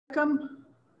Welcome,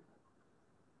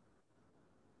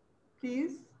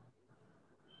 please.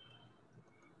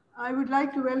 I would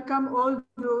like to welcome all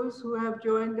those who have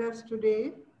joined us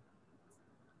today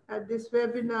at this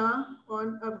webinar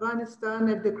on Afghanistan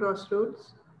at the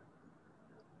Crossroads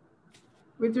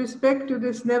with respect to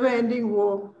this never-ending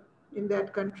war in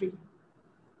that country.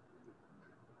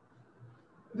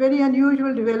 Very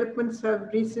unusual developments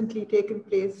have recently taken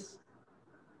place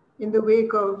in the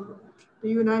wake of the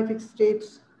United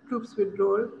States troops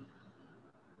withdrawal.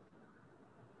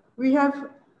 We have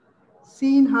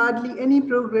seen hardly any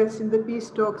progress in the peace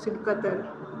talks in Qatar,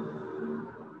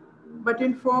 but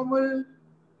informal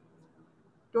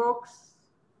talks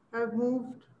have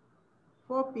moved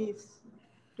for peace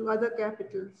to other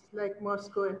capitals like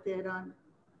Moscow and Tehran.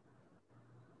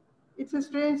 It's a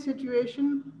strange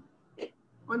situation.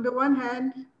 On the one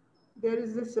hand, there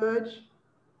is this urge,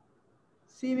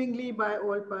 seemingly by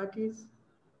all parties,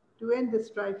 to end the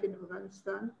strife in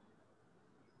Afghanistan.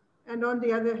 And on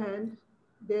the other hand,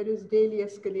 there is daily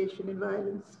escalation in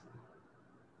violence.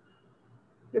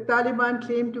 The Taliban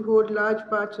claim to hold large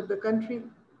parts of the country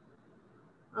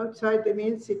outside the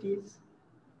main cities,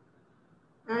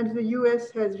 and the US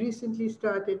has recently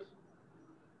started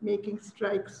making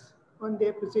strikes on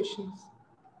their positions.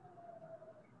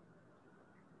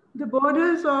 The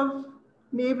borders of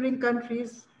neighboring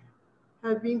countries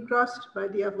have been crossed by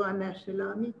the Afghan National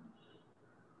Army.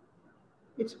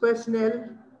 Its personnel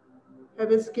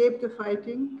have escaped the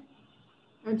fighting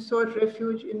and sought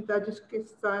refuge in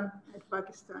Tajikistan and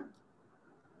Pakistan.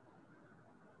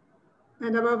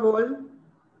 And above all,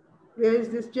 there is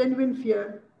this genuine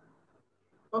fear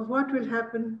of what will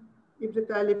happen if the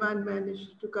Taliban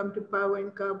manage to come to power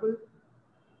in Kabul.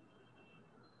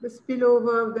 The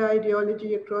spillover of the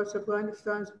ideology across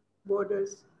Afghanistan's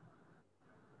borders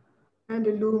and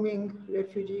a looming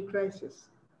refugee crisis.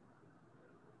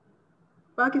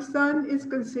 Pakistan is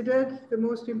considered the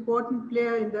most important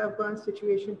player in the Afghan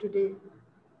situation today.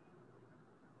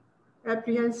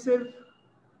 Apprehensive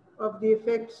of the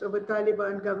effects of a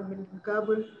Taliban government in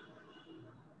Kabul,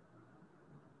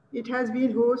 it has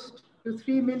been host to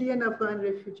 3 million Afghan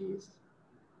refugees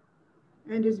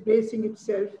and is bracing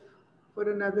itself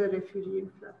for another refugee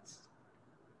influx.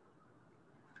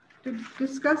 To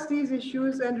discuss these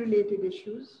issues and related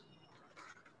issues,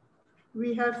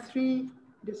 we have 3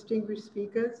 distinguished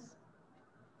speakers: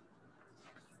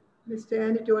 Mr.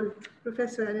 Anatol,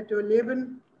 Professor Anatol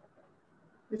Lieven,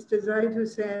 Mr. Zahid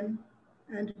Hussain,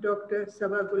 and Dr.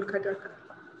 Saba Khattak.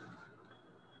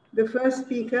 The first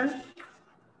speaker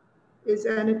is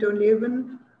Anatol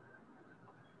Lieven.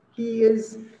 He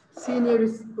is senior,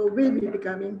 or will be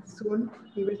becoming soon,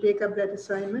 he will take up that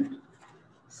assignment,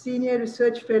 Senior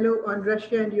Research Fellow on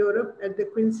Russia and Europe at the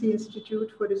Quincy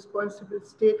Institute for Responsible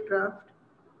Statecraft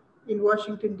in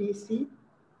Washington, D.C.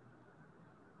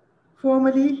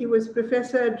 Formerly, he was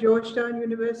professor at Georgetown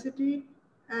University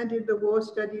and in the War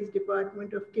Studies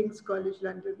Department of King's College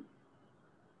London.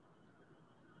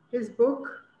 His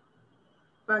book,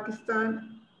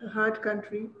 Pakistan, A Hard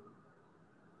Country,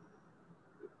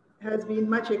 has been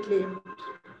much acclaimed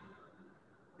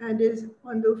and is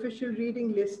on the official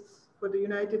reading lists for the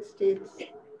United States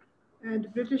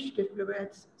and British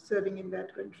diplomats serving in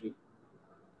that country.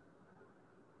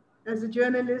 As a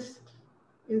journalist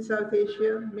in South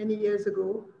Asia many years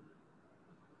ago,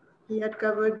 he had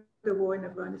covered the war in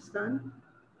Afghanistan.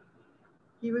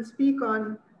 He will speak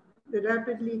on the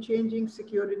rapidly changing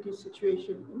security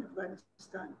situation in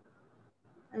Afghanistan.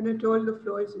 Anatol, the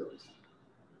floor is yours.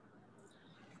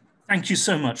 Thank you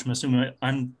so much, Masuma.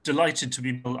 I'm delighted to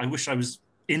be, I wish I was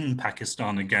in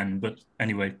Pakistan again, but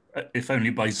anyway, if only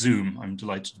by Zoom, I'm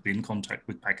delighted to be in contact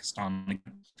with Pakistan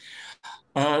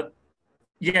again.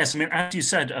 Yes, I mean, as you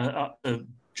said, a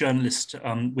journalist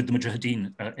with the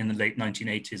Mujahideen in the late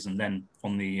 1980s, and then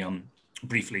on the,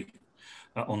 briefly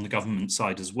on the government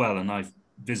side as well. And I've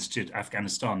visited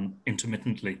Afghanistan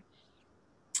intermittently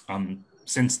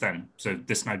since then. So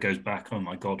this now goes back, oh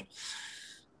my God,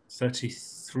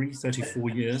 33, 34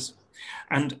 years.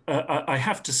 And I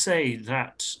have to say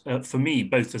that for me,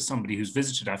 both as somebody who's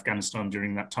visited Afghanistan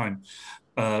during that time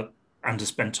and has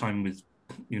spent time with,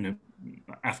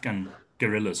 Afghan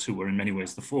guerrillas who were in many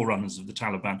ways the forerunners of the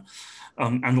Taliban,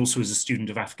 and also as a student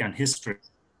of Afghan history,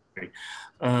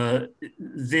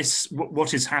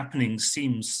 what is happening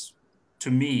seems to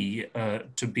me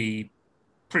to be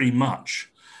pretty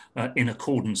much in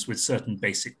accordance with certain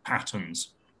basic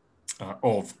patterns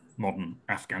of modern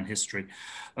Afghan history.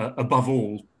 Above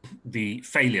all, the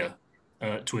failure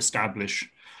to establish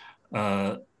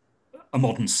a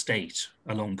modern state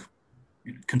along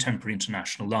contemporary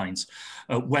international lines,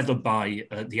 whether by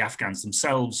the Afghans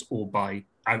themselves or by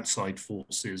outside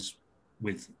forces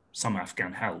with some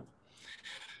Afghan help.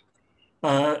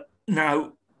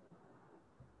 Now,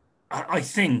 I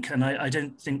think, and I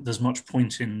don't think there's much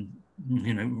point in,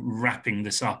 wrapping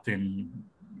this up in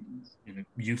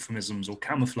euphemisms or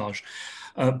camouflage,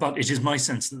 but it is my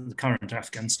sense that the current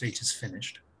Afghan state is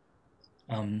finished.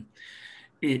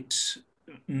 It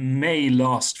may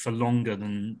last for longer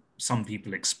than some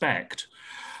people expect,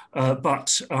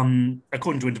 but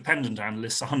according to independent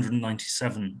analysts,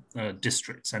 197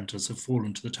 district centers have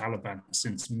fallen to the Taliban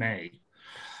since May.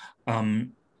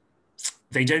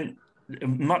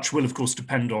 Much will, of course,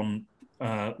 depend on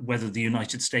whether the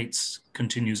United States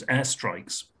continues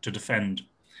airstrikes to defend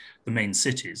the main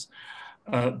cities.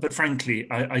 But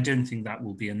frankly, I don't think that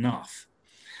will be enough.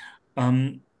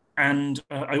 And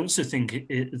I also think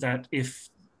that if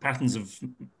patterns of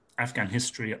Afghan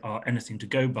history are anything to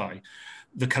go by,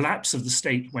 the collapse of the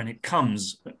state, when it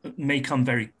comes, may come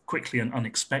very quickly and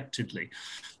unexpectedly.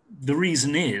 The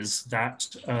reason is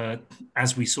that,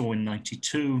 as we saw in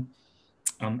 '92,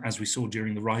 as we saw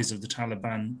during the rise of the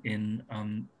Taliban in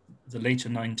the later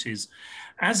 90s,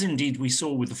 as indeed we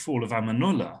saw with the fall of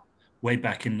Amanullah way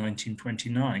back in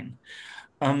 1929,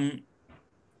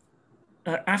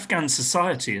 Afghan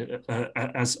society,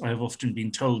 as I've often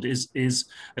been told, is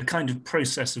a kind of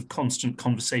process of constant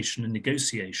conversation and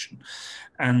negotiation.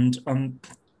 And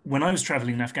when I was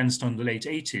traveling in Afghanistan in the late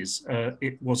 80s,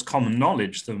 it was common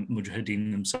knowledge, the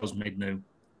Mujahideen themselves made no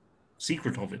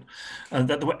secret of it, that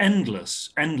there were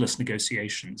endless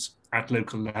negotiations at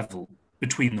local level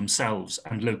between themselves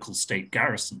and local state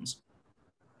garrisons,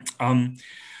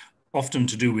 often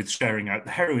to do with sharing out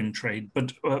the heroin trade,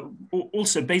 but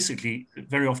also basically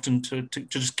very often to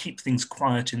just keep things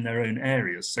quiet in their own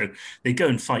areas. So they go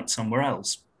and fight somewhere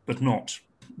else, but not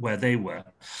where they were.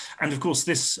 And of course,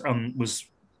 this was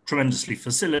tremendously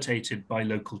facilitated by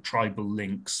local tribal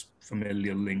links,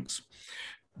 familial links,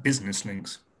 business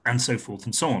links, and so forth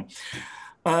and so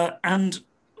on. And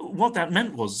what that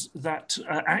meant was that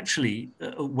actually,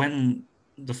 when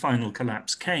the final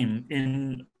collapse came,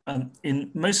 in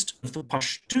most of the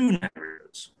Pashtun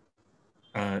areas,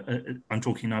 I'm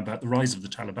talking now about the rise of the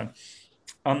Taliban,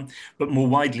 but more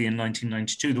widely in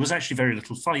 1992, there was actually very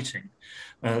little fighting.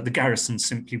 The garrisons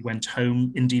simply went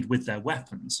home, indeed with their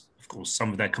weapons. Of course,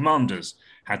 some of their commanders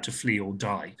had to flee or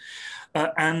die.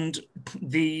 And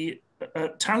the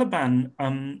Taliban,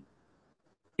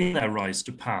 in their rise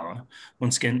to power,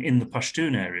 once again in the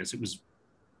Pashtun areas, it was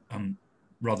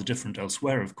rather different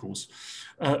elsewhere, of course,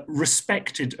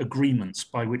 respected agreements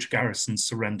by which garrisons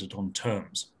surrendered on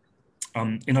terms.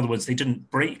 In other words, they didn't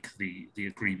break the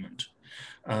agreement.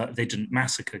 They didn't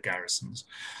massacre garrisons.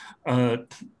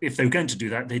 If they were going to do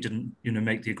that, they didn't,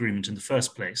 make the agreement in the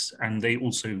first place. And they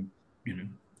also,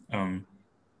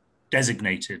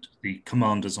 designated the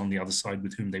commanders on the other side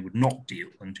with whom they would not deal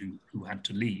and who had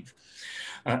to leave.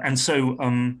 And so,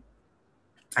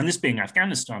 and this being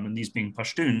Afghanistan and these being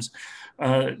Pashtuns,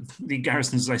 the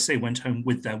garrisons, as I say, went home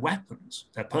with their weapons,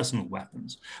 their personal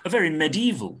weapons, a very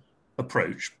medieval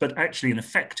approach, but actually an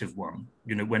effective one,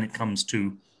 when it comes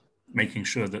to making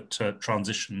sure that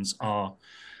transitions are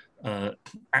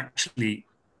actually,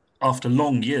 after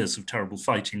long years of terrible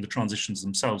fighting, the transitions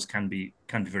themselves can be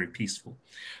very peaceful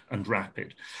and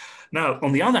rapid. Now,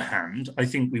 on the other hand, I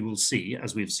think we will see,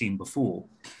 as we've seen before,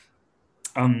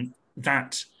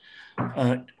 that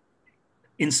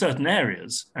in certain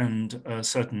areas and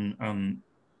certain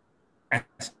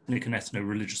ethnic and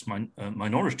ethno-religious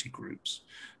minority groups,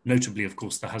 notably, of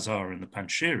course, the Hazara and the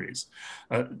Panshiris,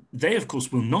 they, of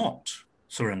course, will not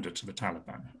surrender to the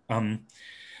Taliban.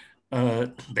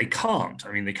 They can't.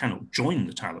 I mean, they cannot join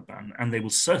the Taliban, and they will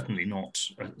certainly not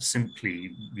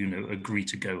simply, agree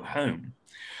to go home.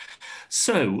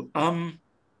 So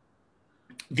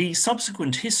the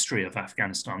subsequent history of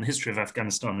Afghanistan, the history of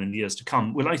Afghanistan in the years to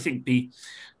come, will, I think, be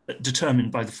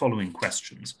determined by the following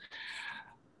questions.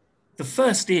 The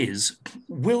first is,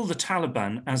 will the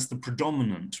Taliban, as the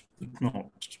predominant, but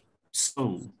not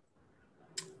sole,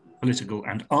 political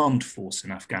and armed force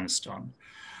in Afghanistan,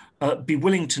 be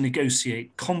willing to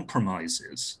negotiate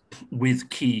compromises with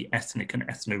key ethnic and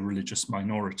ethno-religious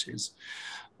minorities,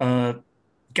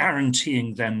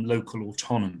 guaranteeing them local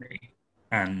autonomy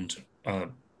and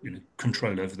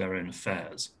control over their own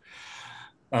affairs?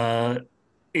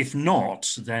 If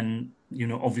not, then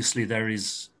obviously there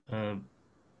is a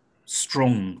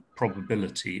strong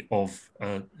probability of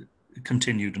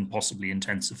continued and possibly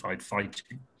intensified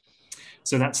fighting.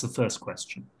 So that's the first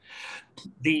question.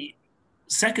 The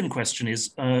second question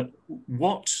is,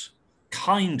 what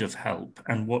kind of help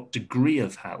and what degree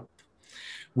of help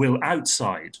will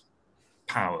outside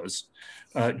powers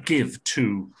give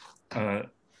to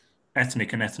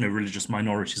ethnic and ethno-religious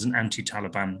minorities and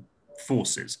anti-Taliban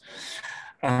forces.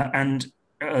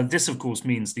 This, of course,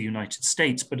 means the United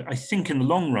States, but I think in the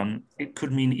long run, it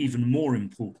could mean even more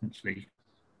importantly,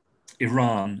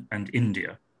 Iran and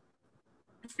India.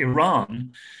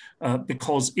 Iran,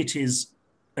 because it is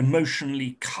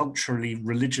emotionally, culturally,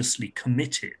 religiously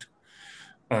committed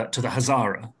to the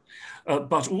Hazara,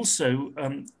 but also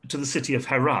to the city of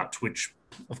Herat, which,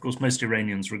 of course, most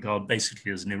Iranians regard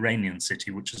basically as an Iranian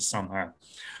city, which has somehow,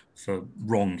 for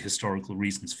wrong historical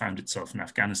reasons, found itself in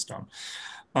Afghanistan.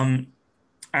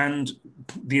 And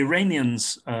the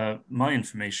Iranians, my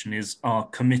information is, are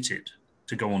committed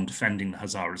to go on defending the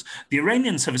Hazaras. The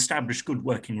Iranians have established good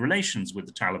working relations with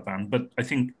the Taliban, but I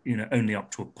think only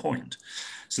up to a point.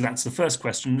 So that's the first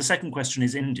question. The second question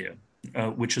is India,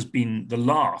 which has been the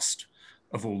last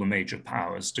of all the major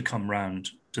powers to come round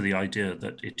to the idea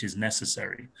that it is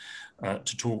necessary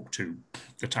to talk to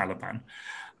the Taliban.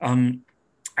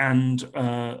 And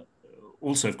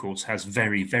also, of course, has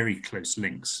very, very close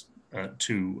links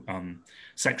to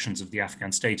sections of the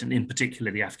Afghan state, and in particular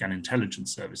the Afghan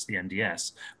intelligence service, the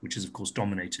NDS, which is of course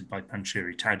dominated by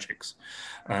Panjshiri Tajiks.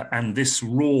 And this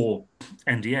raw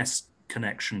NDS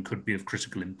connection could be of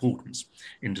critical importance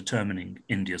in determining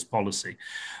India's policy.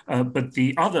 But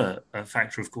the other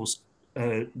factor, of course,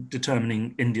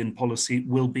 determining Indian policy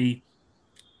will be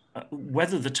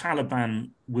whether the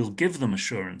Taliban will give them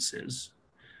assurances.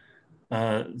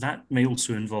 That may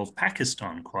also involve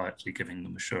Pakistan quietly giving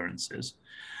them assurances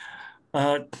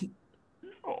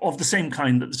of the same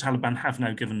kind that the Taliban have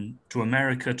now given to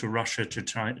America, to Russia, to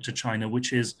China,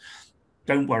 which is,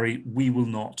 don't worry, we will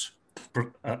not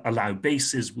allow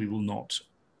bases, we will not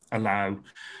allow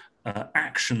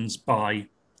actions by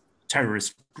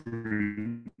terrorist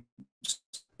groups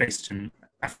based in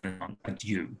Afghanistan against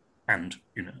you and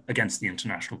against the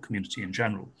international community in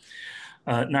general.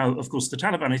 Now, of course, the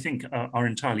Taliban, I think, are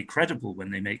entirely credible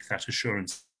when they make that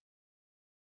assurance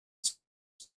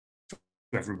to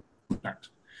everyone that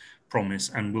promise,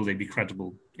 and will they be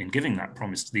credible in giving that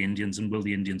promise to the Indians, and will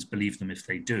the Indians believe them if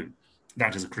they do?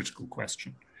 That is a critical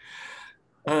question.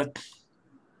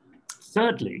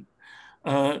 Thirdly,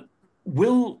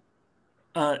 will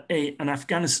an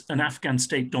Afghan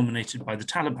state dominated by the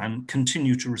Taliban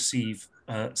continue to receive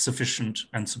sufficient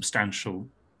and substantial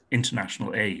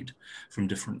international aid from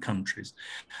different countries?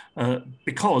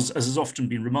 Because, as has often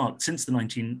been remarked, since the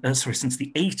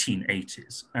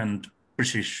 1880s and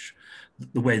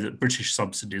the way that British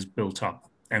subsidies built up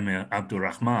Emir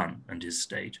Abdurrahman and his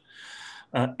state,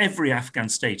 every Afghan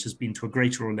state has been to a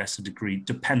greater or lesser degree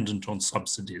dependent on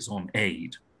subsidies, on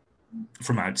aid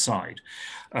from outside.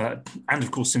 And of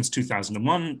course, since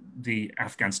 2001, the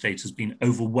Afghan state has been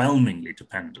overwhelmingly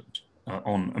dependent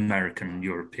on American and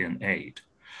European aid.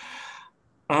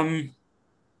 And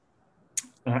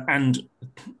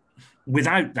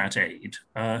without that aid,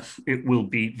 it will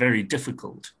be very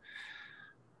difficult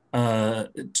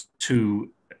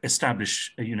to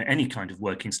establish any kind of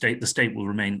working state. The state will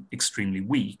remain extremely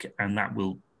weak, and that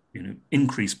will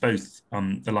increase both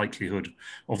the likelihood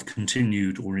of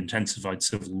continued or intensified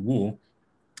civil war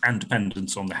and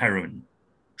dependence on the heroin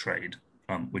trade,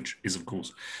 which is, of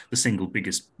course, the single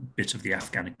biggest bit of the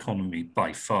Afghan economy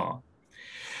by far.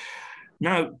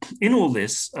 Now, in all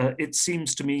this, it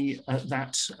seems to me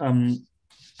that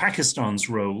Pakistan's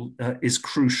role is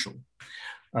crucial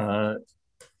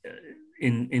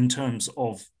in terms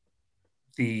of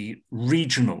the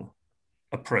regional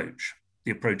approach,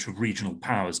 the approach of regional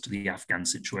powers to the Afghan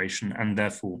situation, and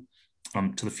therefore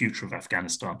to the future of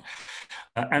Afghanistan.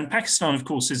 And Pakistan, of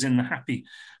course, is in the happy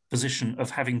position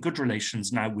of having good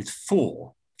relations now with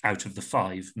 4 out of the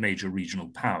 5 major regional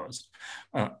powers,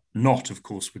 not, of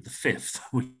course, with the 5th,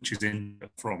 which is India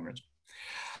from it.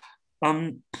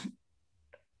 And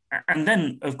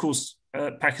then, of course,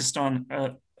 Pakistan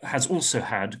has also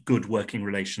had good working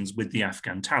relations with the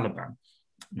Afghan Taliban,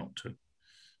 not to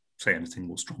say anything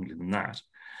more strongly than that.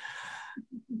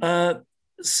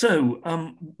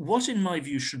 What, in my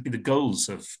view, should be the goals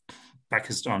of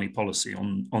Pakistani policy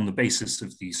on the basis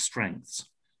of these strengths?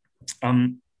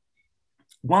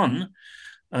 One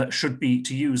should be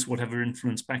to use whatever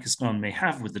influence Pakistan may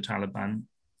have with the Taliban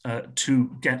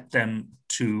to get them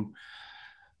to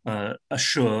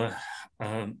assure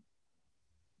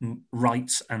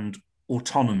rights and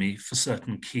autonomy for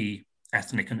certain key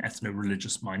ethnic and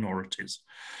ethno-religious minorities.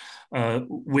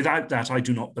 Without that, I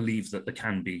do not believe that there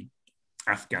can be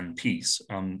Afghan peace.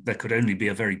 There could only be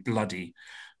a very bloody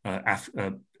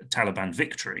Taliban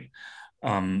victory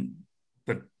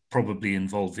but probably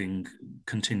involving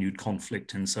continued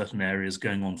conflict in certain areas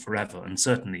going on forever, and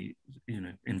certainly,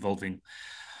 involving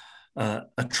a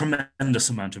tremendous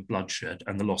amount of bloodshed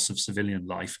and the loss of civilian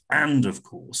life, and of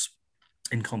course,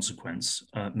 in consequence,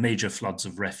 major floods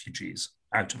of refugees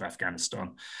out of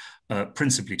Afghanistan,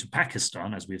 principally to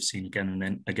Pakistan, as we have seen again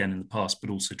and again in the past, but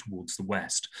also towards the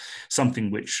West, something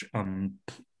which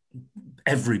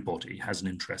everybody has an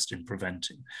interest in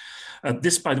preventing.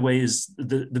 This, by the way, is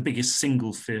the biggest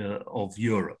single fear of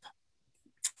Europe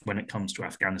when it comes to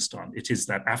Afghanistan. It is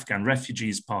that Afghan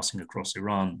refugees passing across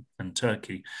Iran and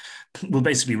Turkey will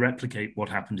basically replicate what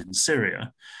happened in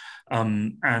Syria.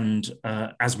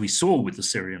 As we saw with the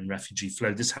Syrian refugee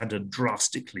flow, this had a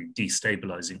drastically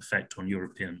destabilizing effect on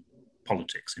European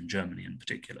politics, in Germany in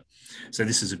particular. So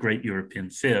this is a great European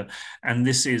fear. And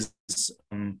this is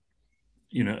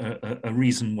a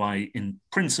reason why, in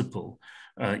principle,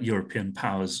 European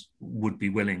powers would be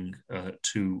willing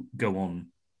to go on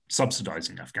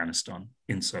subsidizing Afghanistan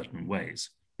in certain ways,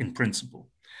 in principle.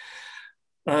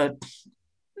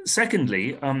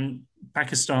 Secondly,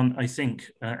 Pakistan, I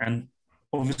think, and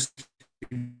obviously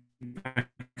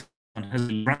Pakistan has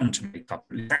a ground to make up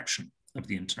the action of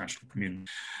the international community,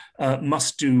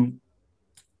 must do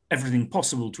everything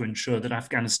possible to ensure that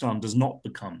Afghanistan does not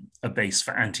become a base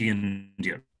for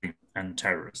anti-India and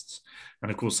terrorists. And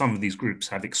of course, some of these groups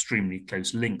have extremely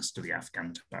close links to the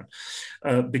Afghan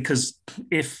Taliban, because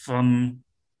if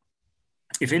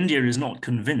India is not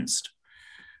convinced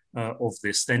of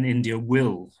this, then India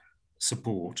will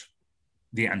support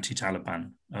the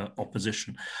anti-Taliban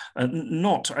opposition,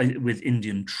 not with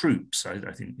Indian troops. I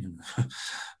think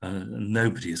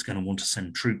nobody is going to want to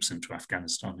send troops into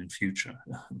Afghanistan in future.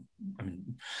 I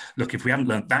mean, look, if we haven't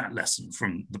learned that lesson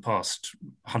from the past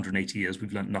 180 years,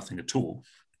 we've learned nothing at all.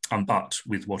 But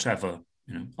with whatever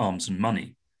arms and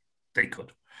money they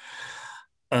could,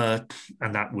 and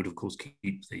that would, of course,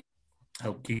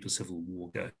 help keep a civil war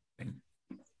going.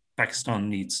 Pakistan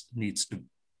needs to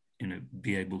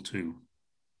be able to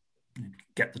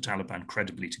get the Taliban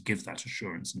credibly to give that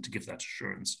assurance, and to give that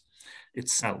assurance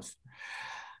itself.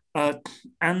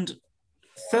 And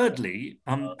thirdly,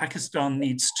 Pakistan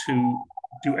needs to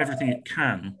do everything it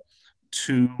can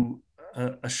to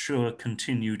assure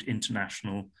continued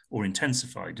international, or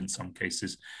intensified in some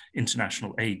cases,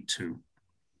 international aid to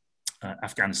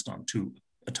Afghanistan, to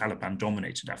a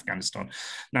Taliban-dominated Afghanistan.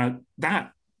 Now,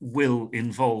 that will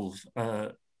involve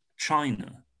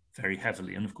China very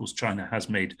heavily. And of course, China has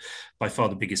made by far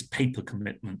the biggest paper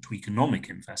commitment to economic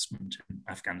investment in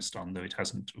Afghanistan, though it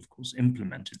hasn't, of course,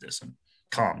 implemented this and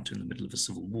can't in the middle of a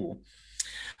civil war.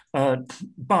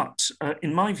 But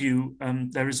in my view,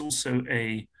 there is also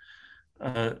a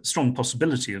strong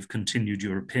possibility of continued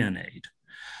European aid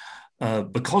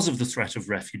because of the threat of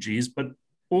refugees, but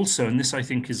also, and this I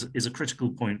think is a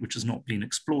critical point which has not been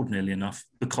explored nearly enough,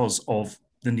 because of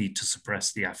the need to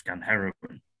suppress the Afghan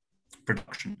heroin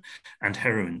production and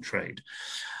heroin trade.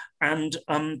 And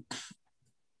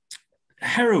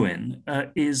heroin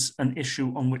is an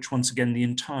issue on which, once again, the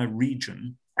entire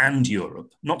region and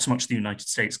Europe, not so much the United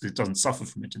States because it doesn't suffer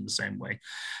from it in the same way,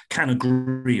 can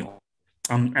agree on.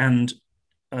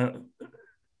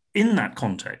 In that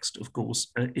context, of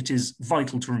course, it is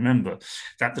vital to remember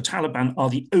that the Taliban are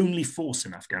the only force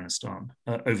in Afghanistan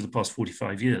over the past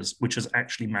 45 years which has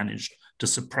actually managed to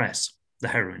suppress the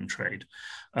heroin trade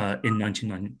in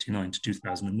 1999 to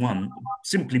 2001,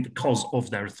 simply because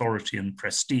of their authority and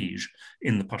prestige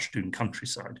in the Pashtun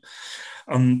countryside.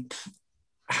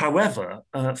 However,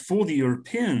 for the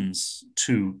Europeans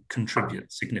to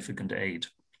contribute significant aid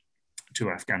to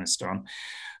Afghanistan,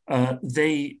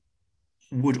 they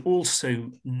would also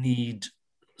need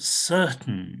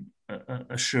certain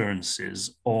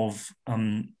assurances of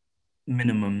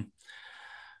minimum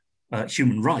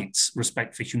human rights,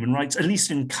 respect for human rights, at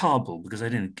least in Kabul, because I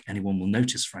don't think anyone will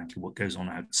notice, frankly, what goes on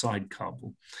outside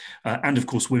Kabul. And of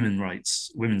course, women's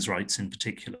rights in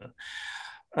particular.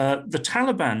 The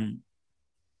Taliban,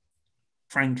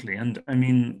 frankly, and I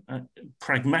mean,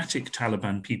 pragmatic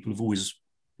Taliban people have always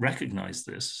recognized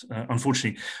this.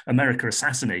 Unfortunately, America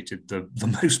assassinated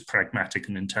the most pragmatic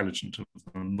and intelligent of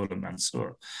Mullah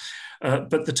Mansour.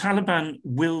 But the Taliban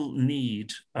will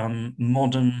need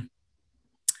modern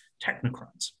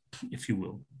technocrats, if you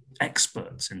will,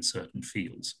 experts in certain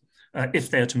fields, if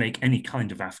they're to make any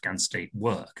kind of Afghan state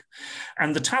work.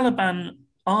 And the Taliban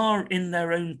are, in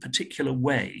their own particular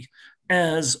way,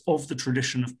 heirs of the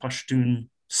tradition of Pashtun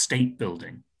state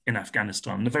building in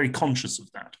Afghanistan. They're very conscious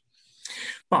of that.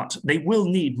 But they will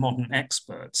need modern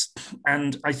experts.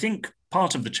 And I think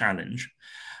part of the challenge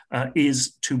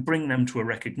is to bring them to a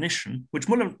recognition, which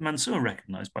Mullah Mansour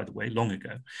recognized, by the way, long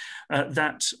ago,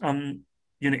 that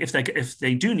if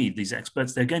they do need these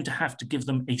experts, they're going to have to give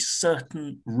them a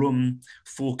certain room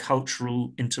for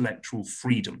cultural, intellectual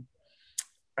freedom,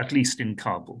 at least in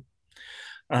Kabul.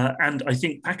 And I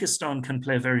think Pakistan can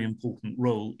play a very important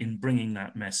role in bringing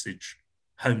that message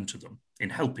home to them, in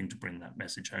helping to bring that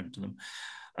message home to them,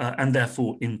 and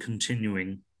therefore in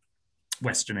continuing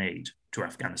Western aid to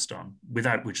Afghanistan,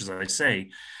 without which, as I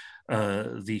say,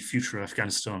 the future of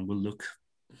Afghanistan will look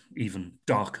even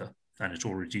darker than it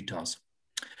already does.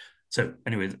 So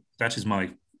anyway, that is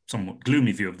my somewhat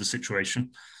gloomy view of the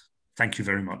situation. Thank you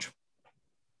very much.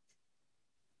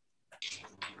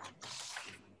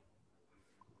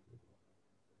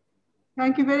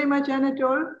 Thank you very much,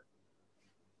 Anatol.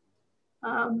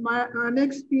 Our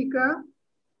next speaker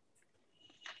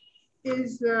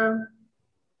is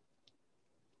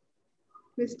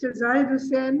Mr. Zahid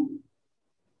Hussain,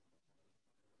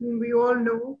 whom we all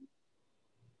know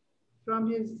from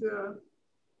his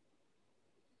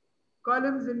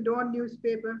columns in Dawn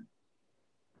newspaper.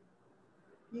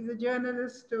 He's a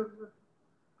journalist of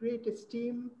great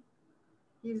esteem.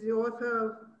 He's the author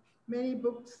of many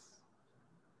books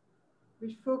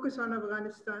which focus on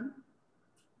Afghanistan: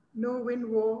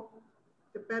 No-Win War,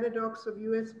 The Paradox of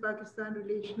US-Pakistan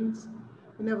Relations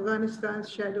in Afghanistan's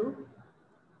Shadow.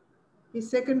 His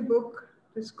second book,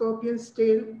 The Scorpion's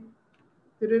Tail,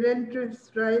 The Relentless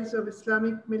Rise of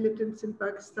Islamic Militants in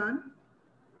Pakistan,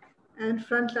 and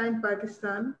Frontline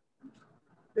Pakistan,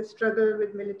 The Struggle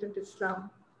with Militant Islam.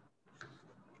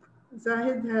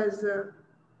 Zahid has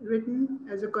written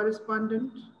as a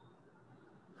correspondent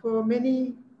for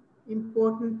many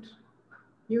important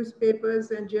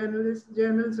newspapers and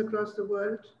journals across the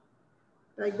world,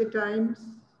 like the Times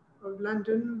of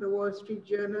London, the Wall Street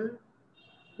Journal,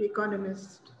 The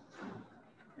Economist.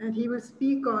 And he will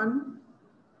speak on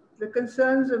the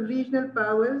concerns of regional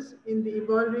powers in the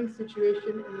evolving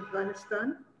situation in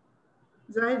Afghanistan.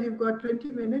 Zahid, you've got 20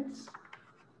 minutes,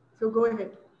 so go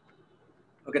ahead.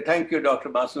 Okay, thank you, Dr.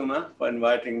 Basuma, for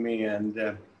inviting me.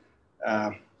 And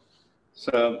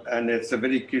it's a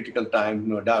very critical time,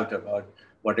 no doubt, about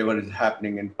whatever is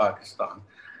happening in Pakistan.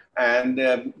 And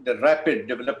the rapid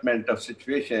development of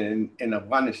situation in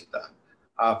Afghanistan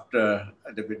after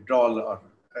the withdrawal or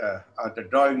the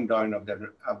drawing down of the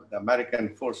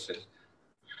American forces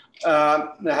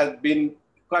has been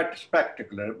quite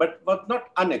spectacular, but was not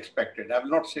unexpected. I will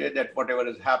not say that whatever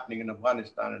is happening in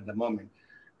Afghanistan at the moment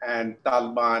and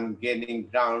Taliban gaining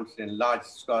grounds in large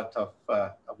swaths of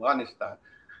Afghanistan,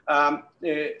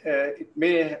 it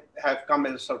may have come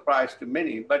as a surprise to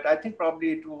many, but I think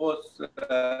probably it was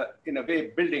in a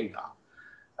way building up.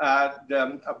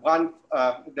 The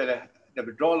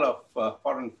withdrawal of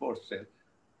foreign forces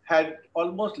had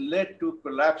almost led to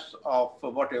collapse of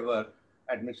whatever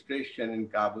administration in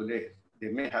Kabul is. They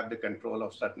may have the control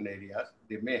of certain areas.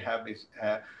 They may have this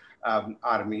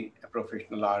army, a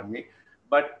professional army.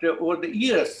 But over the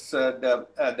years, the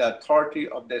authority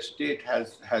of the state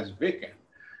has weakened.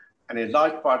 And a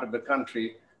large part of the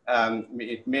country,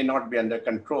 it may not be under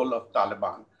control of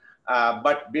Taliban.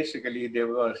 But basically, the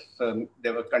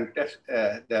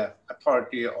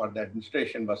authority or the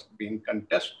administration was being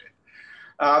contested.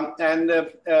 I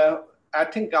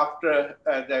think after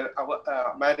the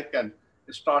American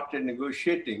started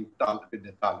negotiating with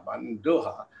the Taliban in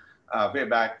Doha, way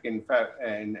back in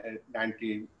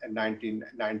 2019,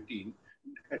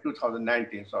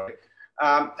 sorry.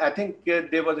 I think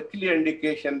there was a clear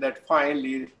indication that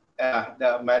finally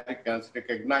the Americans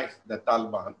recognized the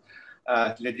Taliban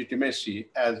legitimacy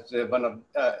as one of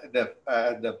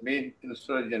the main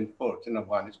insurgent force in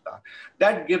Afghanistan.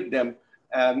 That gave them,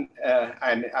 and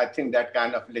I think that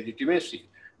kind of legitimacy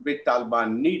which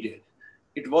Taliban needed.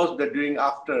 It was the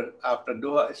after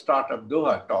Doha, start of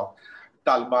Doha talk,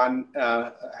 Taliban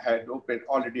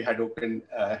already had opened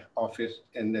office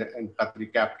in Qatari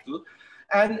capital.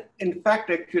 And in fact,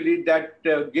 actually that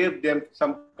gave them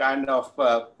some kind of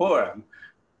forum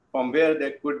from where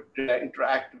they could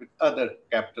interact with other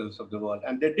capitals of the world.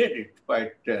 And they did it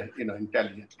quite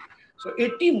intelligently. So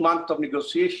 18 months of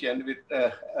negotiation with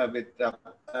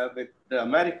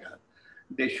America,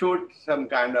 they showed some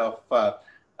kind of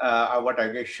what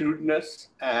I guess shrewdness,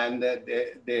 and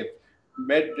they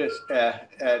made this, they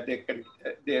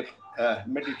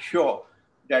made it sure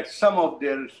that some of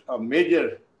their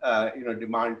major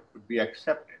demand could be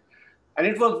accepted. And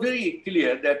it was very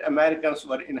clear that Americans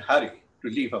were in a hurry to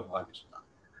leave Afghanistan.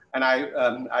 And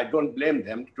I don't blame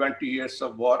them. 20 years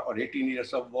of war or 18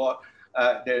 years of war,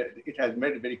 it has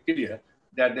made it very clear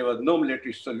that there was no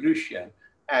military solution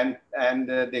and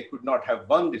they could not have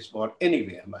won this war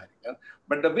anyway, Americans.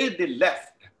 But the way they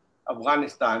left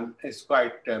Afghanistan is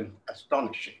quite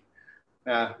astonishing.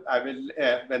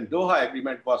 When Doha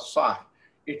Agreement was signed,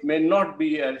 it may not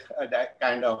be that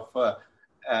kind of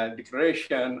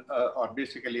declaration or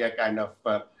basically a kind of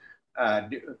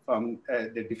from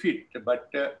the defeat,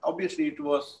 but obviously it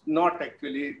was not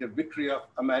actually the victory of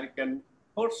American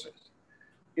forces.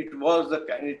 It was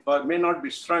may not be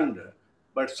surrender,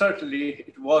 but certainly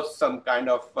it was some kind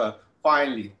of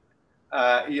finally,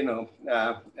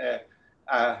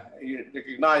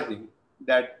 recognizing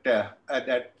that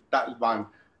that Taliban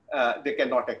they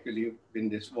cannot actually win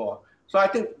this war. So I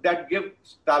think that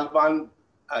gives Taliban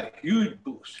a huge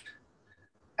boost.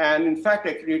 And in fact,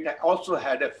 actually, it also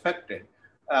had affected,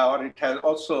 or it has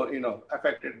also,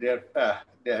 affected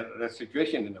their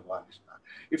situation in Afghanistan.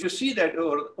 If you see that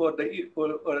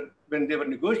when they were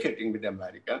negotiating with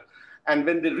America, and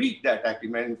when they reached that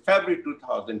agreement in February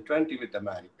 2020 with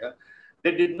America,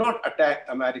 they did not attack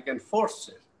American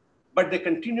forces, but they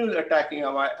continued attacking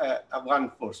Afghan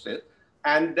forces,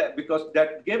 and because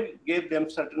that gave them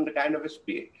certain kind of a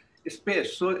space.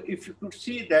 So if you could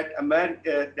see that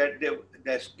the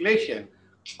escalation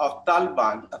of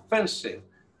Taliban offensive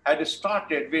had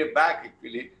started way back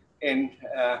actually in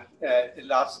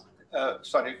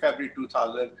February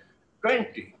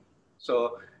 2020.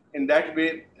 So in that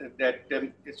way, that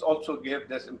it also gave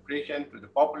this impression to the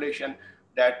population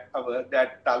that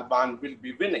that Taliban will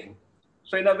be winning.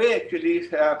 So in a way, actually,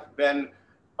 when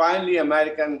finally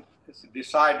Americans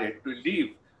decided to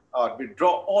leave or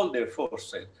withdraw all their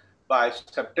forces by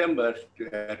September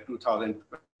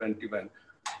 2021,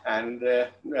 and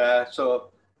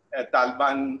so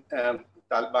Taliban have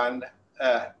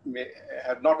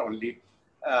not only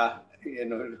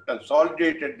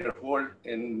consolidated their hold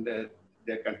in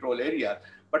their control area,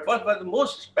 but what was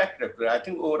most spectacular, I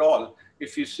think overall,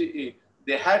 if you see,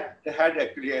 they had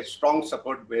actually a strong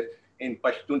support base in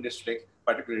Pashtun district,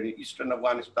 particularly eastern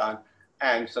Afghanistan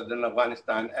and southern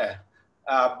Afghanistan.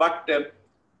 But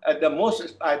the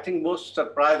most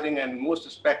surprising and most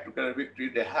spectacular victory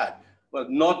they had was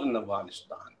northern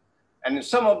Afghanistan. And in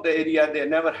some of the area they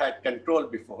never had control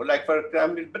before, like for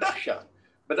example, Badakhshan.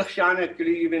 Badakhshan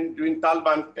actually, even during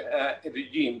Taliban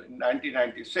regime in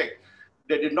 1996,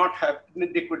 they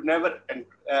could never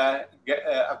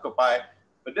occupy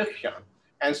Badakhshan.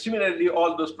 And similarly,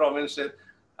 all those provinces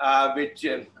which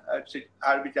are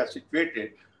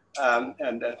situated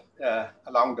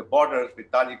along the borders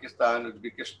with Tajikistan,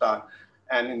 Uzbekistan,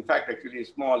 and in fact, actually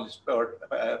small spurt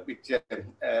which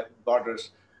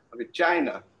borders with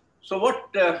China. So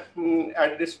what I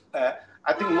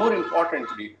think more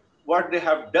importantly, what they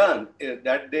have done is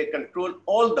that they control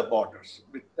all the borders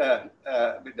with the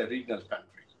regional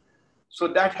countries. So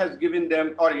that has given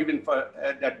them, or even for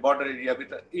that border area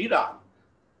with Iran.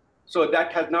 So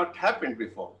that has not happened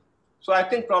before. So I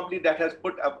think probably that has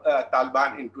put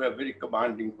Taliban into a very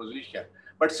commanding position.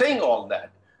 But saying all that,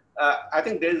 I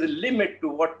think there is a limit to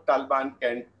what Taliban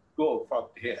can go from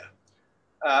here.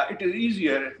 It is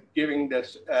easier, given the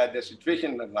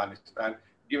situation in Afghanistan,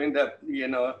 given the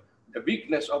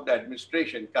weakness of the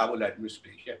administration, Kabul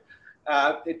administration.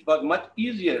 It was much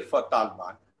easier for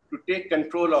Taliban to take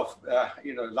control of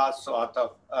large swath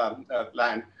of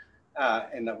land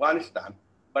in Afghanistan.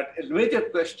 But a major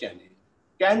question is,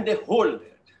 can they hold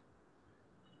it?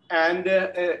 And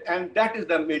that is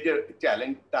the major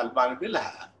challenge Taliban will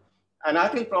have. And I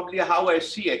think probably how I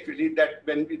see actually that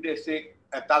when they say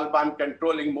Taliban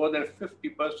controlling more than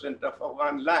 50% of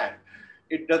Afghan land,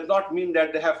 it does not mean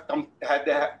that they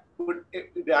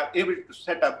are able to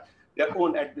set up their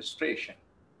own administration.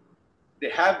 They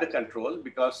have the control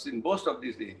because in most of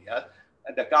these areas,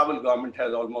 the Kabul government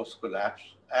has almost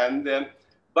collapsed. And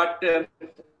but the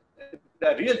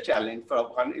real challenge for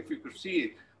Afghan, if you could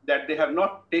see, that they have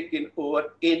not taken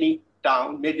over any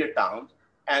major towns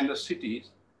and the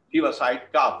cities, leave aside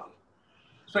Kabul.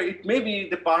 So it may be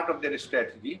the part of their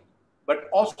strategy, but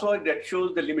also that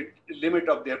shows the limit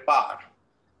of their power.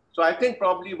 So I think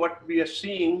probably what we are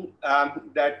seeing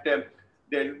that there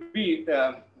will be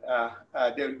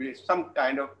some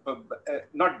kind of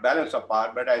not balance of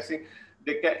power, but I think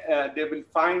they will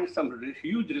find some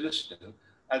huge resistance.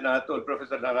 As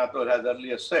Professor Anatol has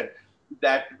earlier said,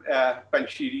 that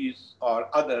Panjshiris or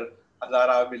other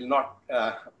Hazara will not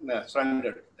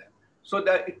surrender to them. So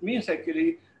that it means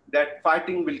actually that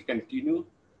fighting will continue,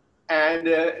 and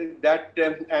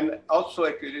and also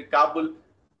actually Kabul,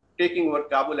 taking over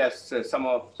Kabul, as some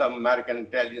American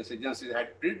intelligence agencies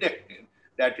had predicted,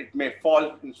 that it may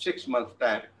fall in 6 months'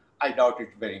 time. I doubt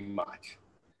it very much.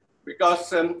 because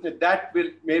that will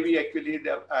maybe actually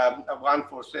the Afghan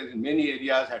forces in many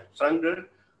areas had surrendered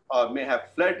or may have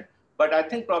fled, but I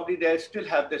think probably they still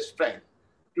have the strength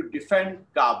to defend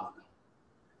Kabul,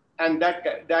 and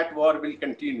that war will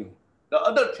continue. The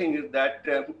other thing is that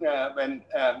when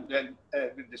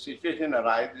the situation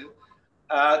arises,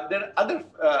 there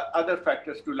are other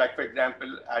factors too, like for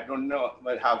example, I don't know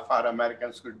how far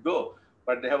Americans could go,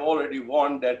 but they have already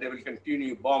warned that they will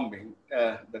continue bombing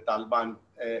the Taliban,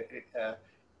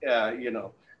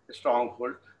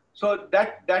 stronghold. So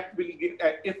that will give,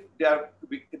 if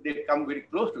they come very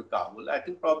close to Kabul, I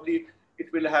think probably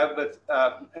it will have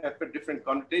a different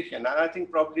connotation, and I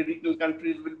think probably regional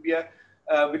countries will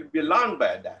be alarmed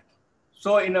by that.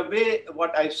 So in a way,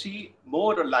 what I see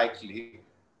more likely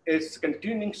is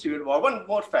continuing civil war. One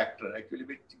more factor actually,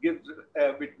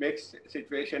 which makes the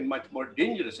situation much more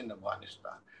dangerous in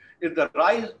Afghanistan, is the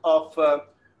rise of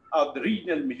the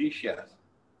regional militias.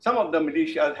 Some of the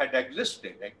militias had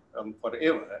existed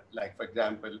forever, like for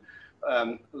example,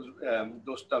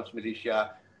 Dostam's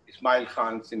militia, Ismail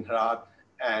Khan's Sinharat,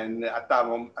 and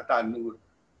Ata Nur,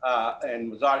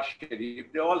 and Mazar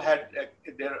Sharif. They all had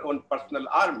their own personal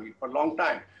army for a long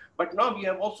time. But now we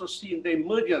have also seen the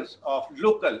emergence of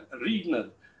local, regional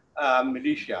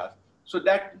militias. So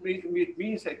that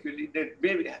means actually that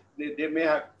they may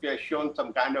have shown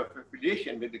some kind of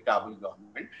affiliation with the Kabul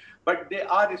government, but they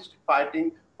are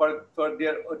fighting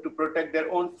to protect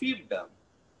their own fiefdom.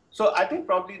 So I think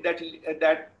probably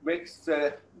that makes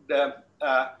the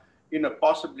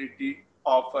possibility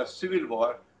of a civil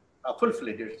war, a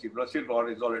full-fledged civil war. Civil war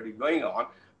is already going on,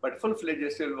 but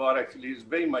full-fledged civil war actually is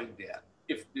very much there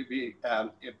if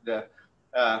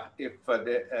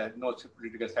no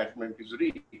political settlement is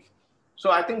reached. So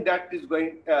I think that is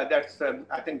going.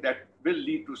 I think that will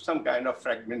lead to some kind of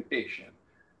fragmentation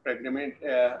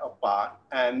of power,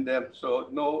 and so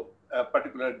no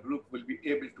particular group will be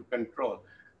able to control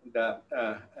the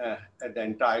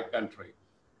entire country.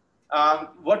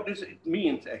 What does it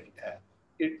mean?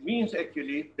 It means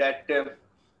actually that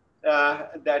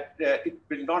it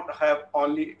will not have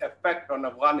only effect on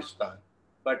Afghanistan,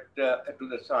 but to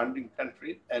the surrounding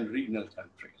countries and regional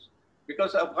countries.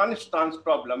 Because Afghanistan's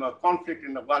problem, a conflict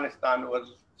in Afghanistan over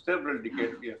several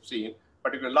decades we have seen,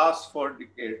 particularly last 4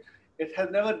 decades, it has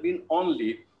never been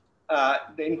only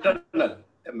the internal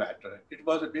matter. It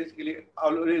was basically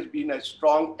always been a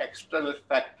strong external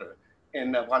factor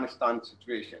in Afghanistan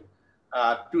situation.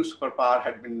 2 superpowers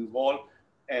had been involved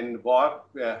in war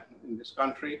in this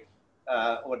country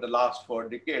over the last 4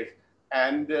 decades.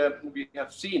 And we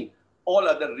have seen all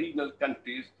other regional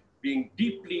countries being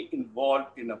deeply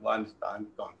involved in Afghanistan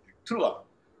conflict throughout.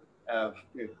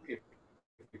 If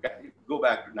you go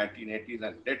back to 1980s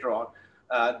and later on,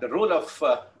 the role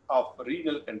of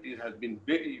regional countries has been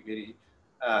very, very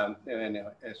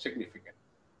significant.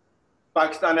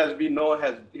 Pakistan, as we know,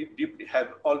 has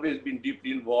always been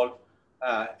deeply involved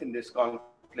in this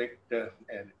conflict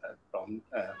from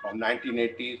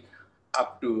 1980s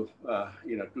up to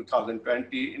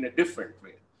 2020 in a different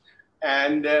way.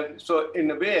 And so in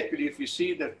a way, actually, if you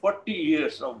see that 40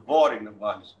 years of war in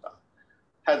Afghanistan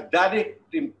has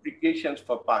direct implications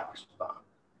for Pakistan.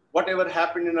 Whatever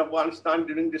happened in Afghanistan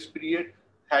during this period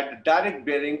had a direct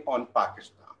bearing on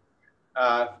Pakistan.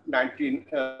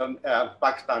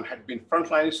 Pakistan had been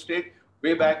frontline state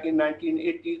way back in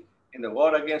 1980 in the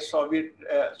war against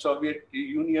Soviet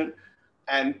Union,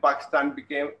 and Pakistan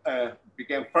became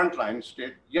frontline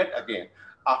state yet again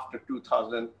after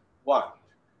 2001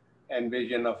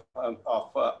 invasion of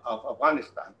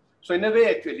Afghanistan. So in a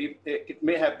way, actually, it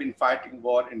may have been fighting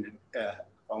war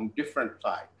from different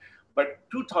sides, but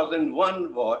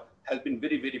 2001 war has been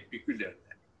very, very peculiar.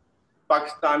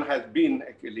 Pakistan has been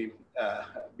actually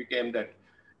became that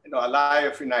ally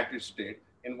of United States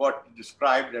in what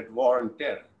described as war and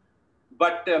terror.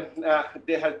 But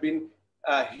there has been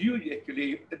huge,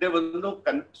 actually, there was no,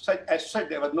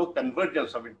 there was no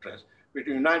convergence of interest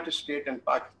between United States and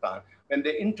Pakistan when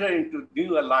they entered into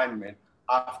new alignment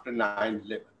after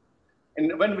 9/11.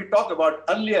 And when we talk about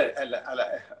earlier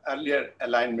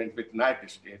alignment with United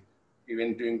States,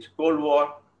 even during the Cold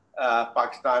War,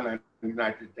 Pakistan and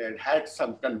United States had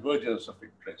some convergence of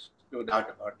interest, no doubt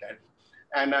about that.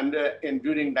 And in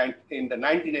the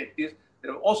 1980s,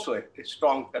 there was also a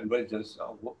strong convergence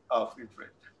of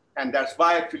interest. And that's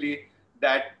why actually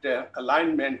that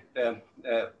alignment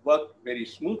worked very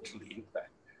smoothly, in fact.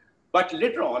 But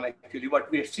later on, actually, what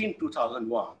we have seen in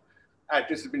 2001, it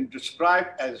has been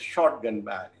described as shotgun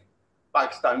marriage.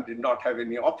 Pakistan did not have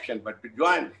any option but to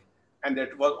join it. And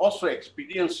that was also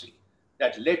expediency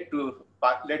that led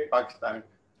Pakistan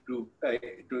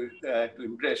to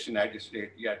embrace United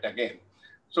States yet again.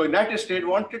 So United States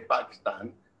wanted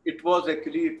Pakistan. It was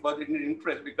in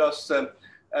interest because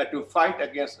to fight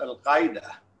against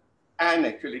Al-Qaeda and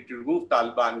actually to remove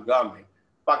Taliban government,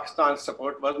 Pakistan's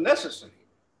support was necessary.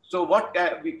 So what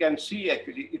we can see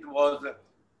actually, it was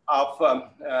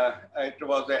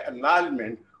an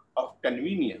annulment of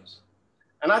convenience.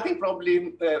 And I think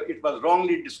probably it was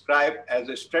wrongly described as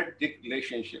a strategic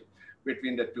relationship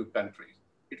between the two countries.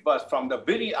 It was from the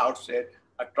very outset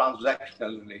a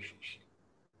transactional relationship.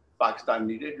 Pakistan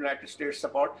needed United States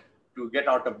support to get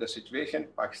out of the situation.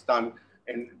 Pakistan,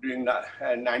 during the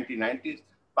 1990s,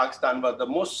 Pakistan was the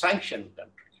most sanctioned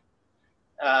country.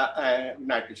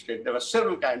 United States, there were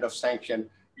several kinds of sanction,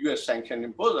 US sanction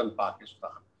imposed on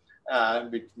Pakistan,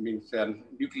 which means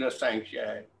nuclear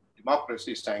sanction,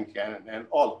 democracy sanction, and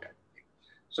all kinds of things.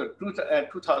 So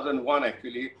 2001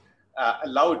 actually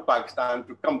allowed Pakistan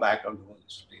to come back on the world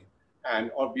stage. And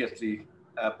obviously,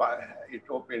 it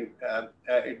opened,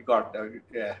 it got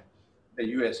the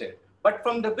USA. But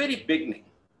from the very beginning,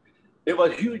 there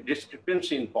was huge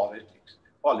discrepancy in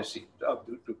policy of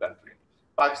the two countries.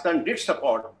 Pakistan did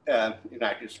support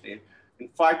United States in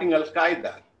fighting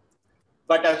Al-Qaeda.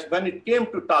 But when it came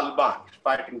to Taliban,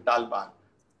 fighting Taliban,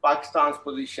 Pakistan's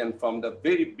position from the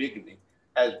very beginning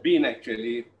has been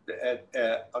actually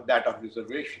that of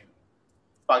reservation.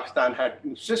 Pakistan had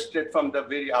insisted from the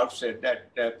very outset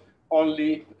that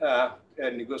only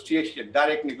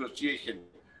direct negotiation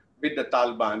with the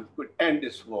Taliban could end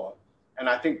this war. And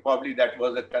I think probably that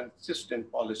was a consistent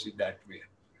policy that way.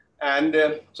 And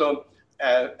so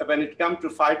when it comes to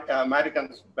fight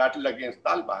Americans' battle against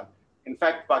Taliban, in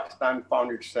fact, Pakistan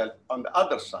found itself on the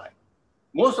other side.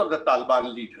 Most of the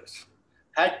Taliban leaders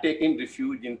had taken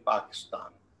refuge in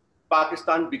Pakistan.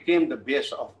 Pakistan became the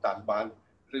base of Taliban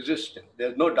resistance.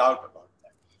 There's no doubt about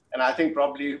that. And I think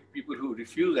probably people who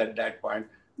refuse at that point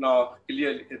now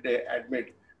clearly they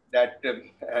admit that the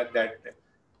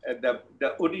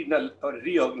original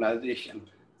reorganization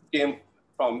came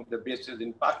from the bases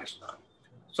in Pakistan.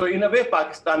 So in a way,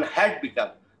 Pakistan had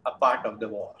become a part of the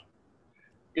war.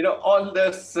 You know, all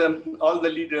the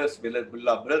leaders,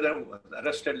 Bilal brother was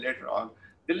arrested later on.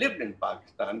 They lived in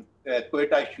Pakistan,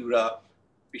 Quetta Shura,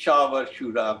 Peshawar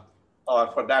Shura, or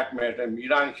for that matter,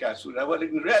 Miran Shah Shura were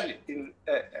in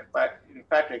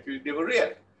fact, actually, they were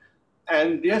real.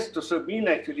 And yes, to Sabine,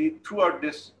 actually, throughout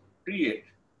this period,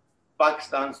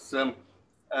 Pakistan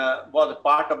was a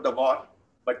part of the war,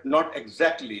 but not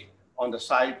exactly on the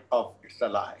side of its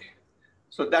ally.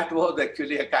 So that was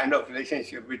actually a kind of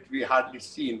relationship which we hardly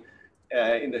seen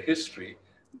in the history,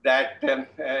 that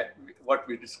what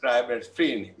we describe as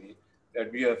free enemy, that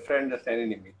we are friends as an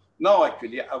enemy. Now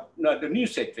actually, now the new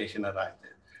situation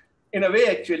arises. In a way,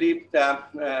 actually,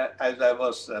 as I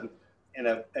was at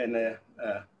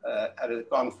a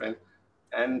conference,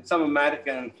 and some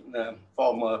American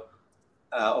former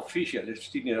officials,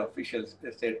 senior officials,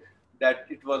 they said that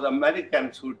it was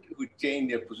Americans who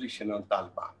changed their position on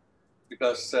Taliban.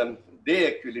 Because they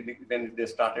actually, when they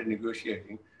started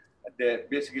negotiating, they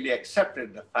basically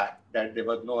accepted the fact that there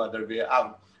was no other way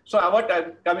out. So what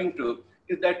I'm coming to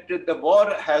is that the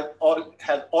war has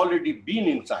already been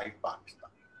inside Pakistan.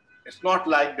 It's not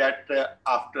like that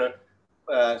after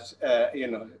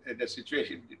the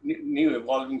situation, new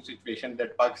evolving situation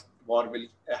that Pakistan war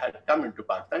had come into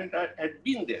Pakistan. It had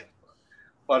been there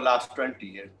for the last 20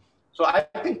 years. So I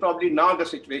think probably now the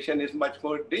situation is much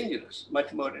more dangerous,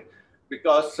 much more,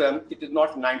 because it is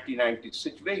not 1990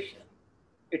 situation.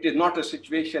 It is not a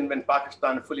situation when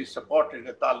Pakistan fully supported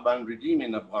the Taliban regime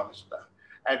in Afghanistan.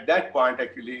 At that point,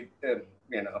 actually,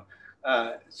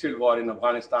 civil war in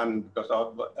Afghanistan because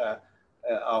of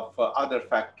other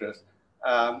factors,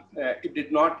 it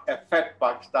did not affect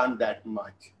Pakistan that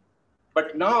much.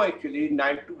 But now, actually,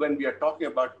 when we are talking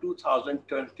about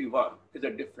 2021, is a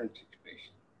different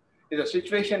situation. It's a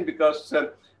situation because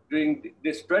during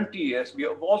this 20 years, we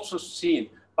have also seen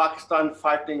Pakistan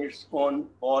fighting its own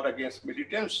war against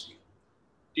militancy.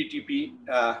 TTP,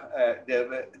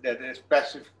 there's a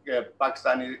specific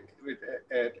Pakistani with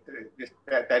this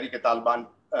Tehrik-e-Taliban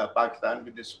Pakistan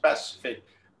with this specific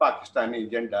Pakistani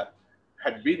agenda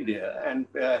had been there, and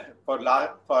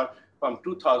from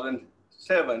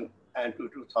 2007 and to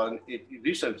 2008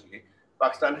 recently,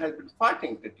 Pakistan has been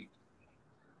fighting the TTP.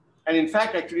 And in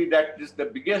fact, actually, that is the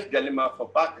biggest dilemma for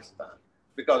Pakistan,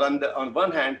 because on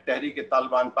one hand,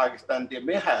 Tehrik-e-Taliban Pakistan, they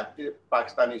may have a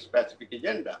Pakistani specific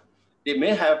agenda. They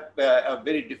may have a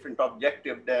very different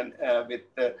objective than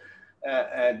the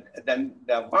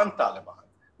Afghan Taliban,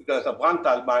 because Afghan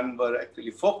Taliban were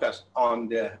actually focused on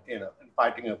the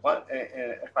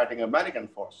fighting American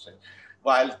forces.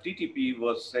 while TTP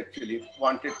was actually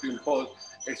wanted to impose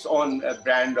its own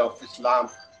brand of Islam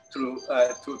through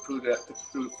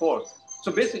force.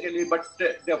 So basically, but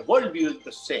the worldview is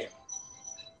the same.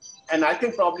 And I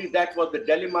think probably that was the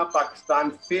dilemma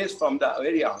Pakistan faced from the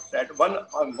very outset.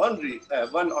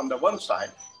 On the one side,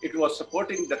 it was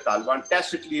supporting the Taliban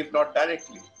tacitly, if not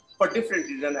directly, for different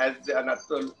reasons, as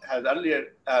Anatol has earlier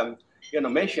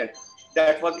mentioned.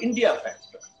 That was India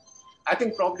factor. I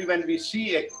think probably when we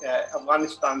see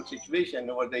Afghanistan situation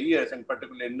over the years, and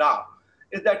particularly now,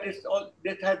 is that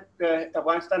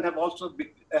Afghanistan have also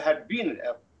had been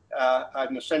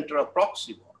in the center of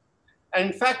proxy war.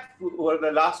 And in fact, over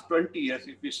the last 20 years,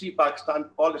 if you see Pakistan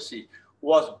policy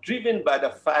was driven by the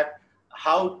fact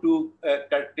how to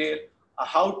curtail,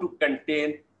 how to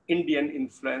contain Indian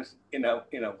influence in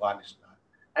Afghanistan.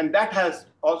 And that has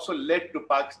also led to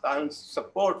Pakistan's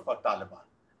support for Taliban,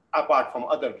 apart from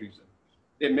other reasons.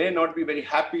 They may not be very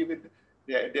happy with,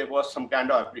 there was some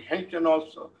kind of apprehension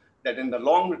also that in the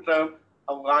long term,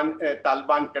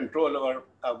 Taliban control over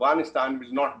Afghanistan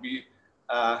will not be,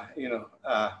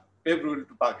 favorable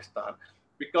to Pakistan,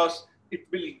 because it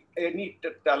will need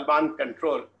Taliban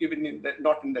control, even in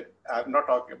the, I'm not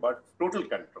talking about total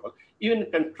control, even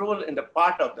control in the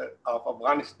part of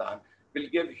Afghanistan will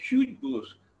give huge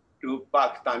boost to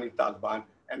Pakistani Taliban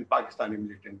and Pakistani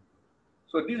militant.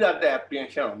 So these are the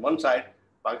apprehension. On one side,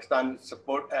 Pakistan's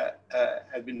support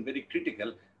has been very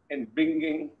critical in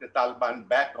bringing the Taliban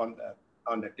back on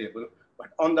the table. But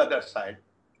on the other side,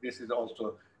 this is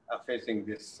also facing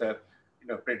this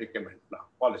predicament now,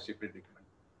 policy predicament.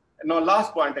 And now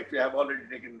last point, actually, I've already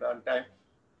taken down time.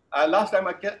 Last time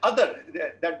I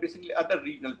said basically other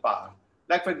regional power.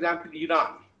 Like for example,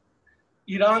 Iran.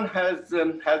 Iran has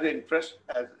an interest,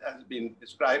 as been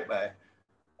described by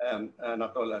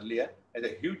Anatol earlier, has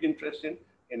a huge interest in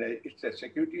it's a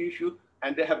security issue,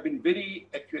 and they have been very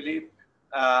actually,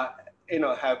 have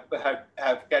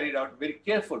carried out very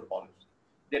careful policy.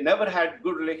 They never had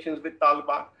good relations with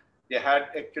Taliban. They had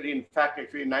actually, in fact,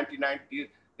 actually in 1990s,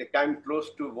 they came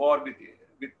close to war with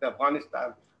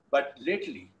Afghanistan, but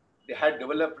lately they had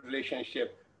developed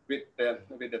relationship with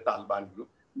the Taliban group.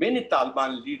 Many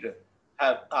Taliban leaders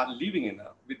are living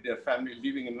with their family,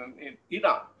 living in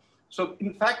Iran. So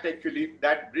in fact, actually,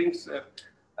 that brings,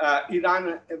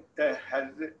 Iran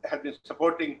has been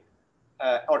supporting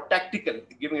or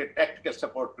giving a tactical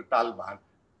support to Taliban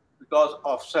because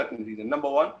of certain reasons. Number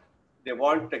one, they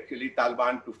want actually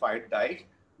Taliban to fight Daesh.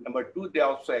 Number two, they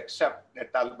also accept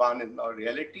that Taliban is now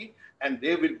reality, and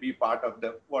they will be part of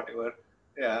the whatever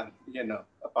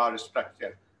power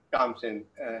structure comes in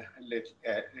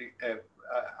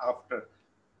after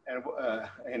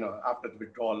the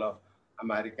withdrawal of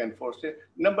American forces.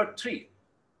 Number three,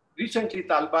 recently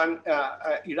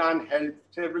Iran held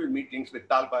several meetings with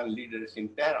Taliban leaders in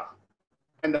Tehran,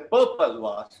 and the purpose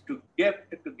was to get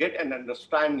an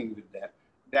understanding with them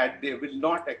that they will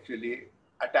not actually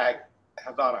attack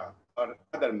Hazara or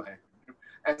other minorities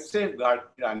and safeguard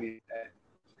Iranian.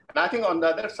 And I think on the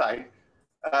other side,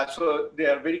 so they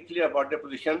are very clear about their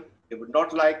position. They would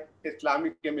not like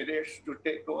Islamic Emirates to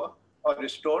take over or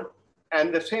restore.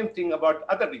 And the same thing about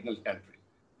other regional countries.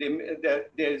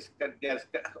 There's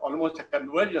almost a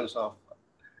convergence of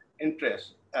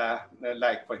interests,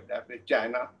 like for example,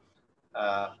 China,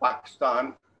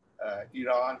 Pakistan,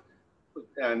 Iran,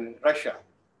 and Russia.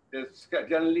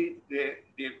 Generally, they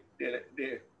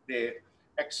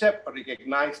accept or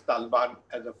recognize Taliban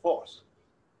as a force.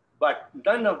 But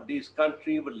none of these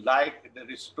countries would like the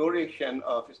restoration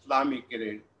of Islamic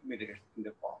Emirates in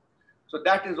the form. So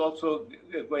that is also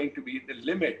going to be the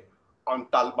limit on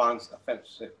Taliban's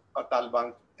offensive or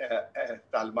Taliban's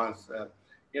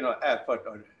effort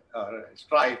or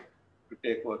strive to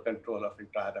take over control of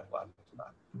entire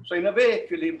Afghanistan. So in a way,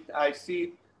 actually, I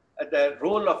see the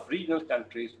role of regional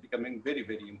countries becoming very,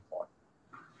 very important.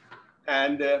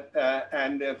 And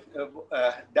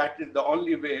that is the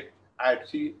only way I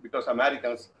see, because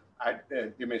Americans,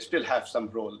 they may still have some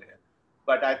role there.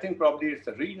 But I think probably it's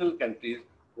the regional countries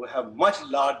who have much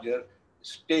larger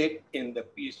stake in the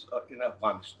peace in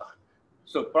Afghanistan.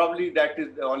 So probably that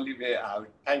is the only way out.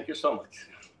 Thank you so much.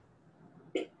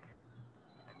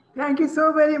 Thank you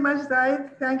so very much,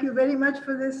 Zahid. Thank you very much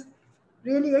for this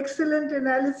really excellent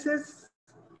analysis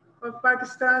of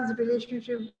Pakistan's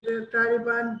relationship with the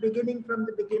Taliban, beginning from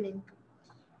the beginning.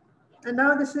 And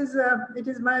now it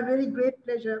is my very great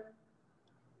pleasure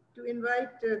to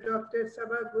invite Dr.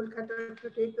 Saba to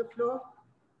take the floor.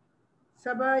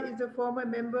 Saba is a former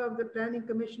member of the Planning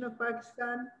Commission of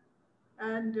Pakistan,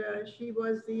 and she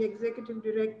was the executive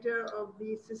director of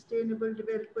the Sustainable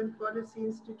Development Policy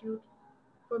Institute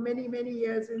for many, many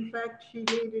years. In fact, she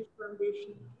laid its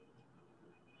foundation.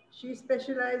 She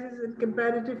specializes in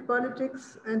comparative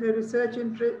politics, and her research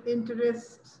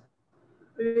interests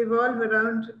revolve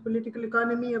around political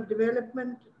economy of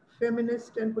development,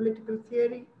 feminist and political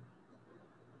theory,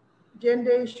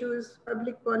 gender issues,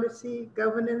 public policy,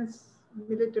 governance,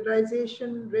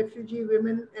 militarization, refugee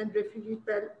women and refugee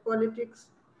politics,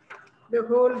 the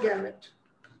whole gamut.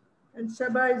 And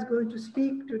Saba is going to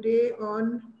speak today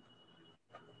on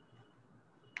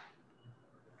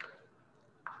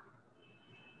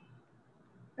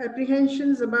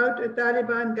apprehensions about a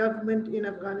Taliban government in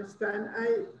Afghanistan.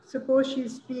 I suppose she'll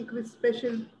speak with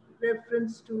special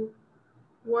reference to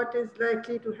what is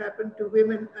likely to happen to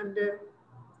women under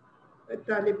a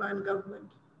Taliban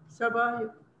government.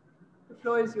 Saba, the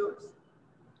floor is yours.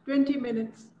 20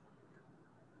 minutes.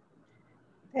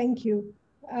 Thank you.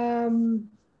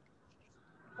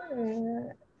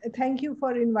 Thank you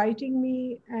for inviting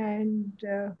me, and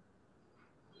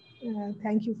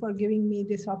thank you for giving me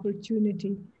this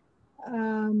opportunity.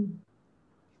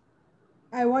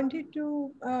 I wanted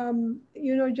to,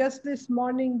 just this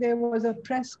morning there was a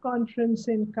press conference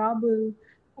in Kabul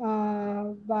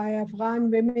by Afghan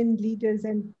women leaders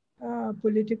and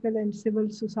political and civil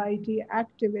society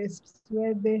activists,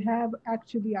 where they have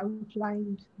actually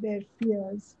outlined their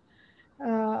fears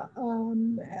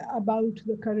about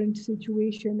the current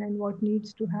situation and what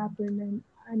needs to happen. And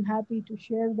I'm happy to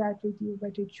share that with you,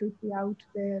 but it should be out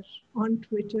there on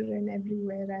Twitter and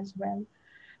everywhere as well.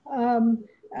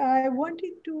 I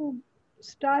wanted to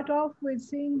start off with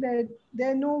saying that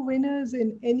there are no winners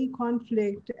in any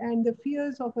conflict, and the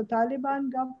fears of a Taliban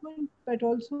government, but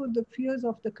also the fears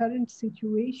of the current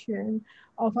situation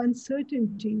of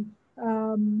uncertainty.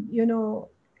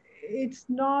 It's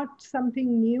not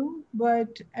something new,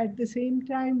 but at the same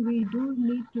time, we do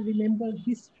need to remember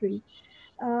history.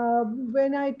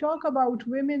 When I talk about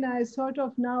women, I sort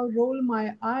of now roll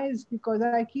my eyes because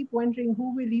I keep wondering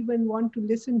who will even want to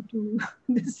listen to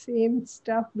the same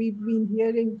stuff we've been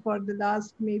hearing for the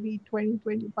last maybe 20,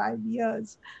 25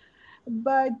 years.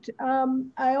 But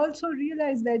I also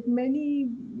realize that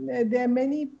there are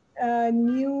many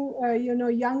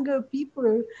younger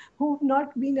people who've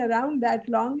not been around that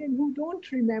long and who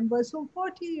don't remember. So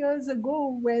 40 years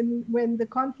ago, when the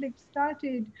conflict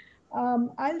started,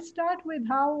 I'll start with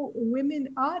how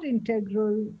women are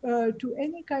integral to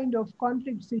any kind of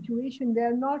conflict situation.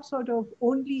 They're not sort of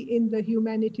only in the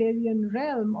humanitarian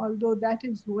realm, although that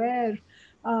is where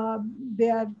they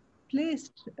are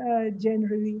placed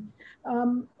generally.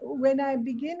 When I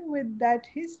begin with that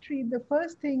history, the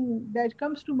first thing that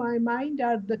comes to my mind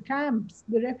are the camps,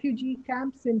 the refugee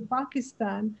camps in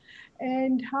Pakistan,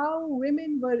 and how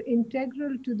women were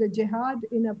integral to the jihad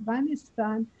in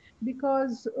Afghanistan,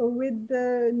 because with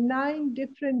the 9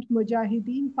 different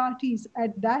Mujahideen parties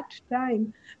at that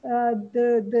time,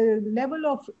 the level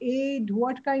of aid,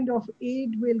 what kind of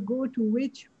aid will go to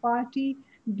which party,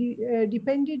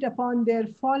 depended upon their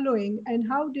following. And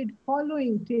how did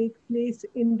following take place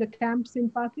in the camps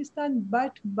in Pakistan?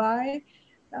 But by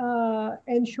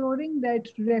ensuring that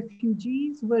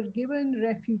refugees were given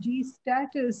refugee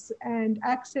status and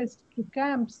access to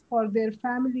camps for their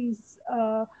families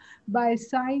by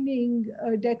signing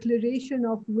a declaration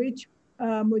of which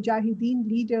Mujahideen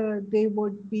leader they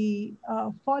would be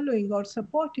following or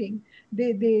supporting.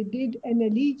 They did an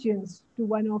allegiance to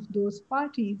one of those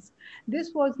parties.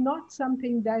 This was not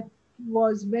something that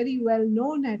was very well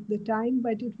known at the time,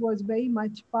 but it was very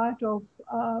much part of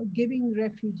giving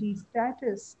refugee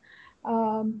status.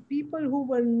 People who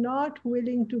were not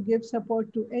willing to give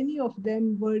support to any of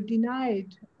them were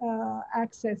denied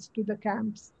access to the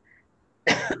camps.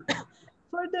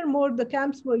 Furthermore, the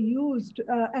camps were used,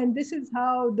 and this is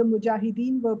how the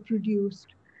Mujahideen were produced.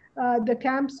 The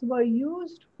camps were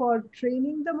used for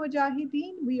training the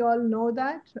Mujahideen, we all know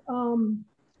that.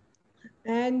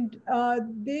 And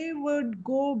they would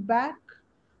go back,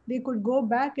 they could go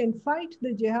back and fight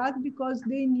the jihad because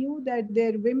they knew that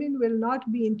their women will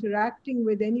not be interacting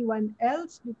with anyone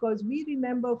else, because we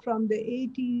remember from the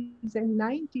 80s and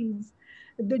 90s,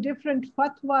 the different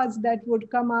fatwas that would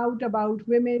come out about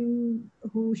women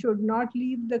who should not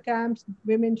leave the camps,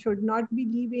 women should not be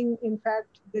leaving, in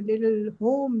fact, the little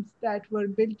homes that were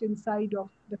built inside of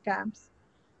the camps.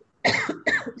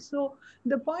 So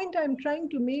the point I'm trying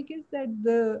to make is that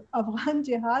the Afghan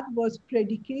jihad was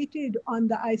predicated on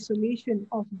the isolation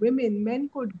of women. Men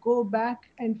could go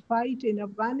back and fight in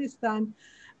Afghanistan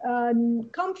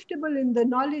comfortable in the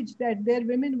knowledge that their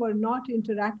women were not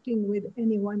interacting with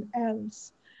anyone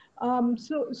else.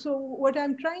 So what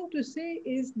I'm trying to say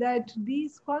is that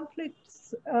these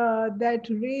conflicts that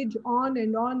rage on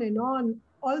and on and on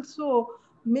also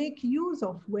make use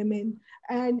of women.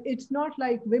 And it's not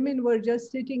like women were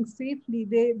just sitting safely.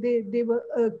 They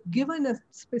were given a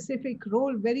specific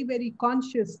role very, very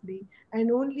consciously.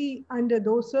 And only under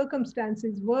those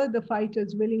circumstances were the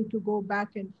fighters willing to go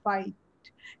back and fight.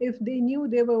 If they knew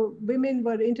women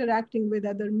were interacting with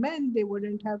other men, they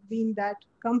wouldn't have been that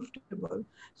comfortable.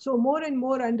 So more and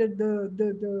more under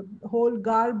the whole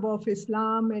garb of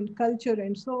Islam and culture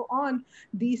and so on,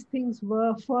 these things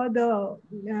were further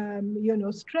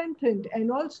strengthened.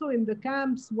 And also in the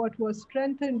camps, what was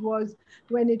strengthened was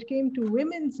when it came to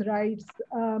women's rights.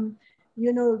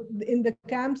 In the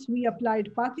camps, we applied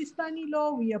Pakistani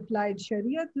law, we applied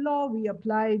Shariat law, we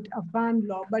applied Afghan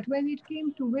law. But when it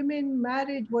came to women,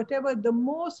 marriage, whatever, the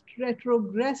most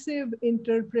retrogressive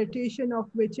interpretation of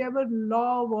whichever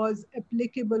law was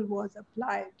applicable was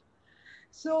applied.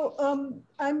 So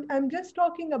I'm just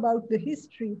talking about the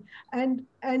history and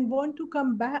want to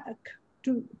come back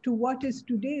to what is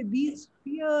today. These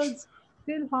fears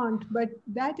still haunt, but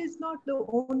that is not the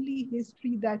only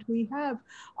history that we have.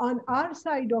 On our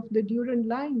side of the Durand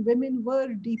line, women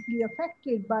were deeply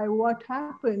affected by what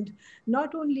happened.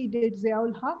 Not only did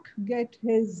Ziaul Haq get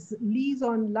his lease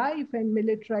on life and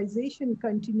militarization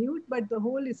continued, but the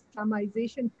whole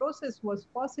Islamization process was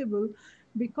possible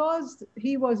because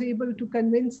he was able to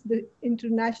convince the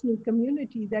international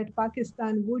community that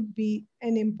Pakistan would be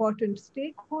an important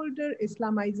stakeholder.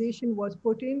 Islamization was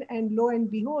put in, and lo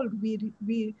and behold, we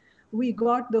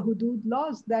got the Hudud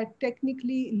laws that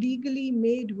technically, legally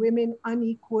made women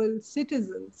unequal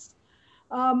citizens.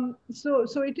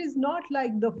 So it is not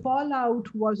like the fallout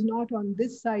was not on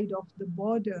this side of the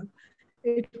border.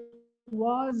 It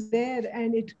was there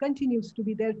and it continues to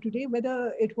be there today,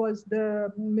 whether it was the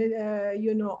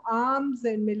arms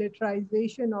and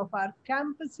militarization of our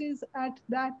campuses at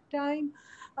that time,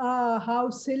 how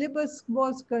syllabus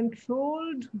was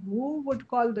controlled, who would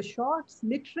call the shots,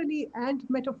 literally and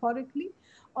metaphorically.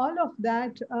 All of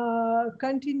that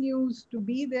continues to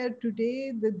be there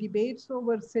today. The debates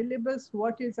over syllabus,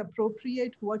 what is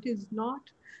appropriate, what is not,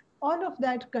 all of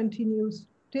that continues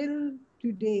till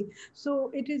today.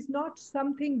 So it is not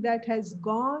something that has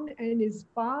gone and is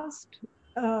past.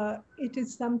 It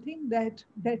is something that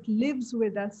lives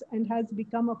with us and has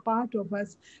become a part of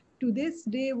us. To this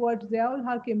day, what Ziaul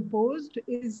Haq imposed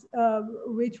is,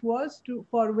 which was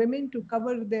for women to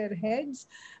cover their heads.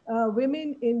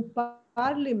 Women in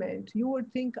parliament, you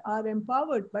would think, are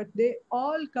empowered, but they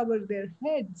all cover their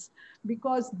heads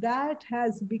because that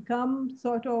has become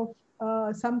sort of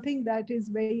something that is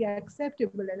very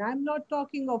acceptable. And I'm not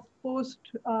talking of post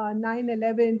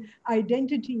 9/11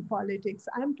 identity politics.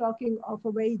 I'm talking of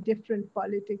a very different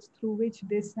politics through which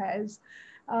this has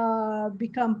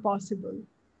become possible.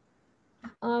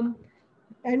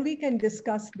 And we can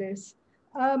discuss this.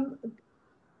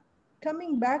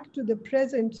 Coming back to the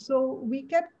present, so we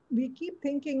keep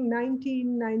thinking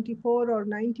 1994 or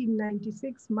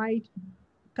 1996 might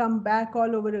come back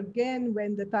all over again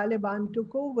when the Taliban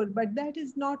took over, but that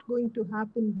is not going to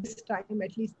happen this time.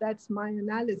 At least that's my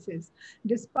analysis.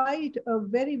 Despite a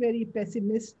very, very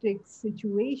pessimistic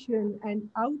situation and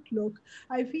outlook,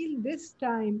 I feel this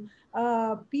time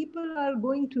people are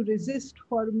going to resist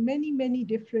for many, many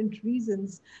different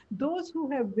reasons. Those who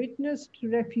have witnessed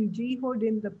refugeehood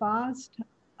in the past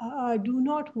do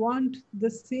not want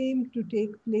the same to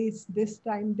take place this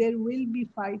time. There will be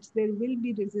fights, there will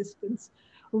be resistance.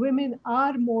 Women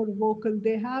are more vocal.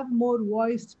 They have more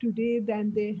voice today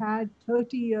than they had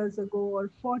 30 years ago or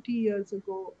 40 years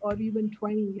ago or even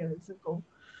 20 years ago.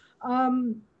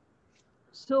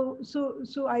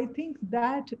 So I think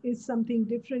that is something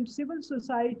different. Civil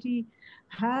society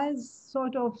has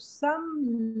sort of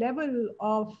some level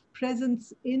of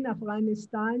presence in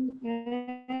Afghanistan,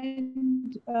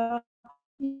 and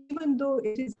even though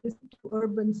it is to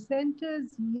urban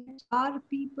centers, yet are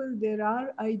people, there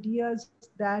are ideas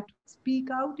that speak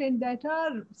out and that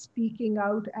are speaking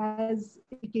out, as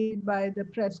indicated by the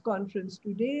press conference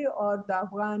today or the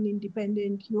Afghan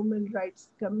Independent Human Rights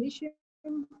Commission.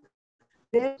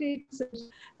 Their statements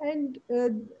and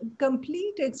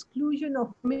complete exclusion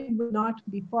of women will not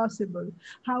be possible.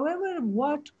 However,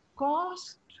 what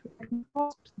cost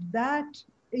that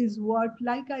is what,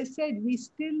 like I said, we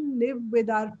still live with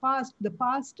our past. The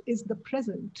past is the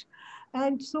present.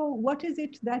 And so what is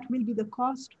it that will be the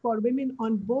cost for women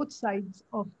on both sides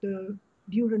of the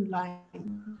Durand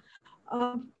line?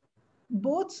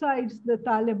 Both sides, the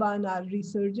Taliban are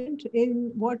resurgent.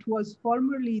 In what was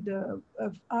formerly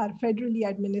our federally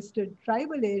administered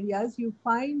tribal areas, you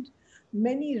find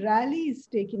many rallies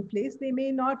taking place. They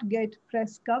may not get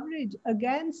press coverage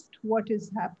against what is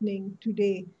happening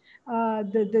today.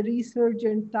 the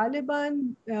resurgent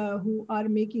Taliban, who are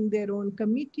making their own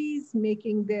committees,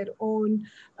 making their own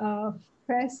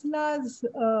faislas,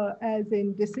 as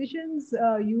in decisions,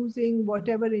 using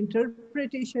whatever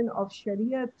interpretation of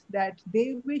Shariat that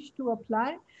they wish to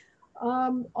apply.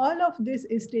 All of this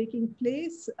is taking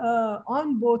place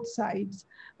on both sides,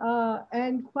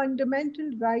 and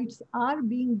fundamental rights are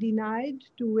being denied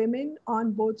to women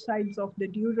on both sides of the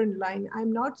Durand line.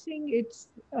 I'm not saying it's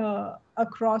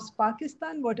across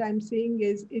Pakistan. What I'm saying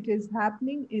is it is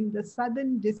happening in the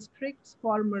southern districts,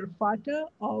 former FATA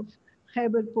of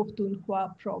Khyber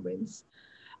Pakhtunkhwa province.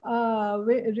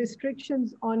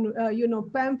 Restrictions on,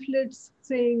 pamphlets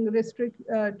saying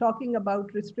talking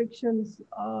about restrictions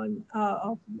on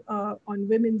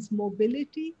women's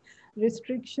mobility,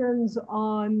 restrictions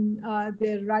on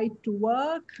their right to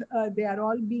work. They are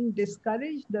all being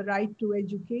discouraged, the right to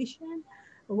education,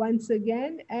 once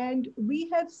again. And we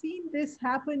have seen this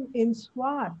happen in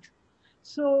Swat.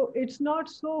 So it's not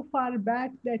so far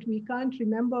back that we can't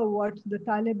remember what the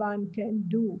Taliban can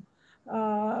do.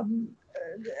 Um,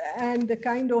 and the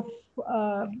kind of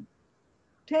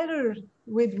terror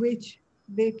with which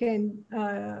they can,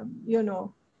 uh,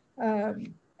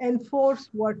 enforce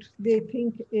what they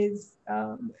think is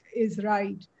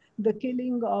right. The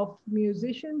killing of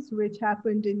musicians, which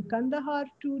happened in Kandahar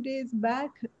 2 days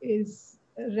back, is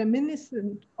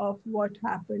reminiscent of what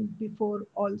happened before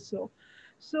also.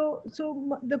 So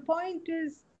the point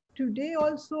is, today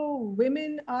also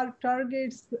women are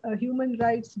targets, human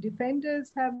rights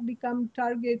defenders have become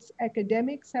targets,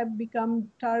 academics have become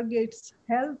targets,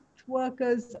 health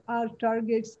workers are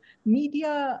targets,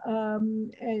 media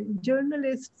and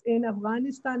journalists in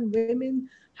Afghanistan, women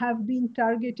have been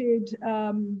targeted,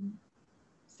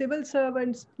 civil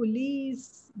servants,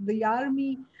 police, the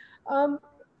army. Um,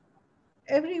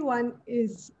 Everyone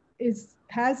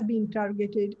has been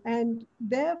targeted, and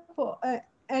therefore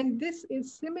and this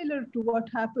is similar to what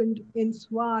happened in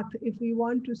Swat. If we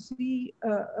want to see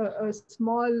a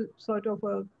small sort of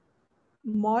a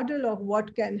model of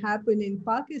what can happen in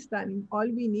Pakistan, all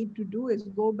we need to do is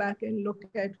go back and look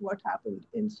at what happened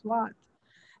in Swat.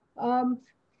 Um,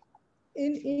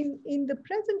 in the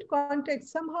present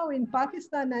context, somehow in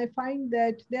Pakistan, I find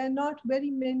that there are not very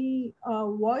many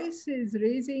voices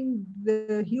raising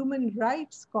the human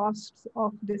rights costs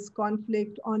of this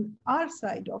conflict on our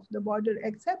side of the border,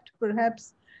 except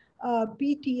perhaps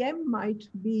PTM might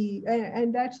be,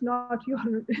 and that's not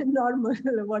your normal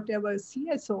whatever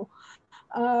CSO.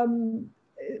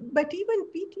 But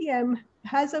even PTM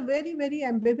has a very, very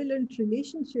ambivalent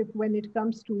relationship when it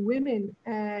comes to women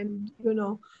and,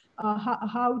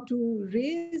 how to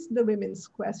raise the women's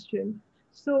question.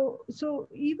 So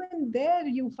even there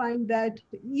you find that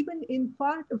even in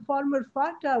former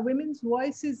FATA, women's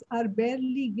voices are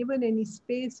barely given any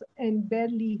space and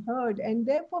barely heard. And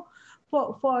therefore,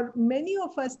 for many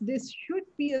of us, this should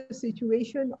be a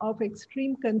situation of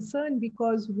extreme concern,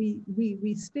 because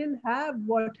we still have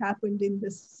what happened in the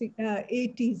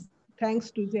 80s,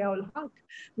 thanks to Ziaul Haq.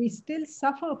 We still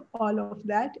suffer all of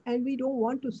that, and we don't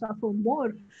want to suffer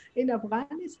more. In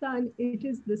Afghanistan, it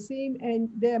is the same, and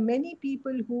there are many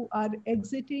people who are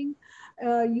exiting.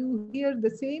 You hear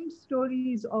the same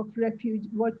stories of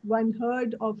what one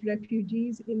heard of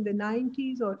refugees in the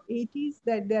 90s or 80s,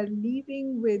 that they're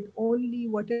leaving with only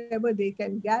whatever they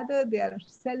can gather. They are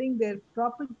selling their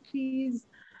properties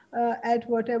at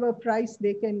whatever price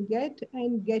they can get,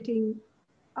 and getting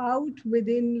out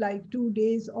within like 2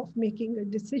 days of making a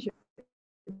decision.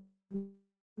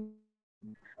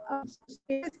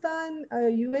 Pakistan,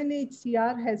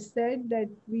 UNHCR has said that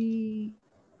we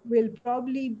will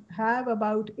probably have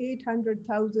about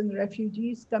 800,000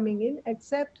 refugees coming in,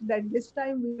 except that this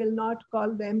time we will not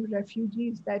call them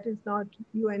refugees. That is not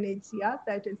UNHCR,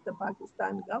 that is the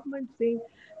Pakistan government saying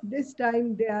this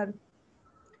time they are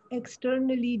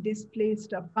externally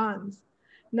displaced Afghans.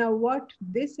 Now, what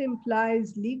this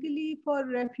implies legally for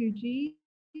refugees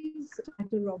is a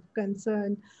matter of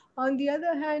concern. On the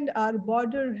other hand, our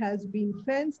border has been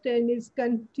fenced and is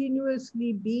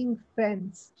continuously being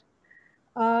fenced.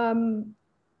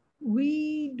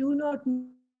 We do not know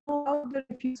how the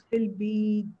refugees will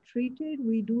be treated.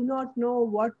 We do not know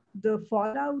what the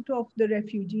fallout of the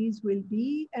refugees will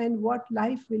be and what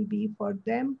life will be for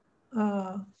them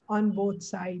on both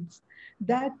sides.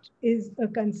 That is a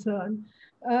concern.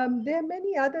 There are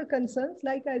many other concerns,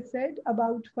 like I said,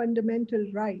 about fundamental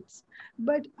rights.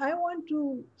 But I want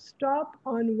to stop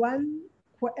on one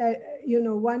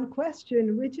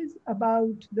question, which is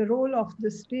about the role of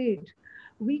the state.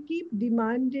 We keep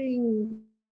demanding,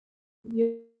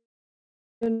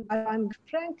 and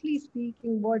frankly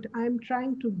speaking, what I'm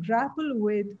trying to grapple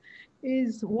with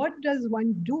is what does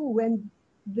one do when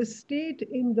the state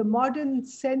in the modern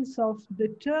sense of the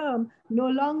term no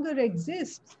longer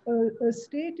exists. A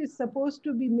state is supposed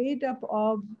to be made up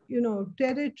of,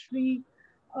 territory,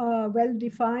 well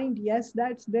defined, yes,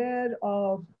 that's there,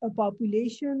 of a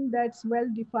population that's well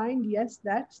defined, yes,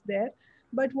 that's there.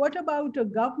 But what about a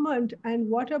government, and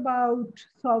what about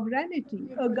sovereignty?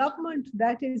 A government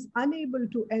that is unable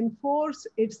to enforce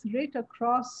its writ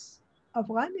across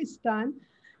Afghanistan,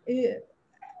 eh,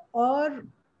 or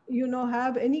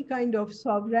have any kind of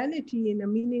sovereignty in a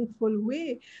meaningful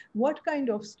way. What kind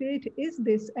of state is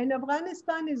this? And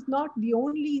Afghanistan is not the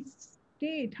only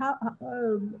state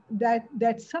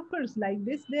that suffers like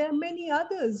this. There are many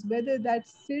others, whether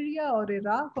that's Syria or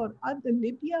Iraq or other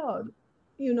Libya, or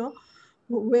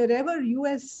wherever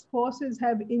US forces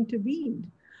have intervened.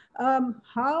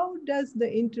 How does the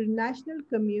international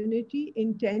community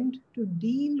intend to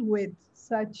deal with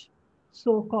such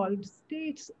so-called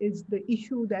states is the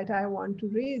issue that I want to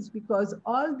raise, because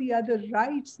all the other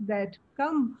rights that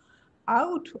come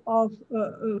out of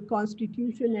a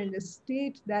constitution and a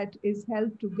state that is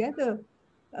held together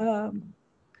um,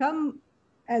 come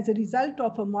as a result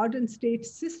of a modern state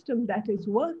system that is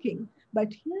working.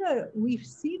 But here we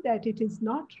see that it is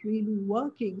not really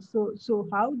working. So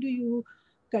how do you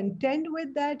contend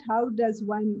with that? How does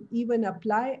one even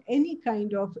apply any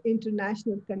kind of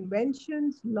international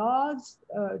conventions, laws,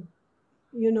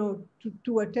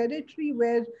 to a territory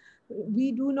where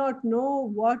we do not know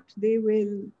what they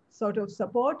will sort of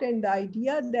support? And the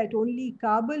idea that only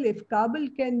Kabul, if Kabul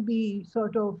can be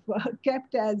sort of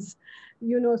kept as,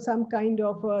 some kind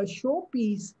of a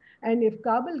showpiece, and if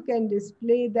Kabul can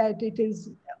display that it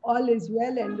is all is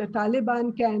well and the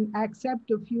Taliban can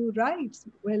accept a few rights,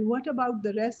 well, what about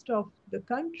the rest of the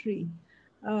country?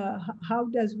 How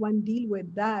does one deal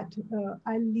with that?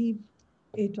 I'll leave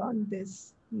it on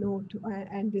this note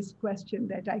and this question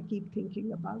that I keep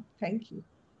thinking about. Thank you.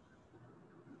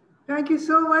 Thank you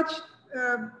so much,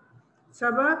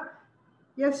 Saba.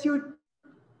 Yes, you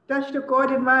touched a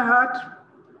chord in my heart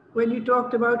when you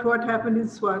talked about what happened in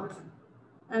Swat.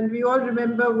 And we all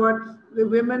remember what the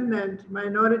women and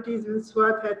minorities in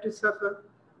Swat had to suffer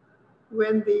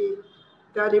when the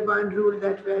Taliban ruled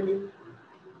that valley.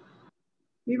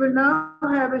 We will now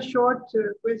have a short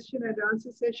question and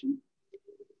answer session.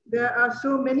 There are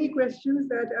so many questions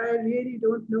that I really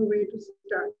don't know where to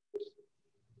start.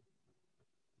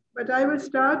 But I will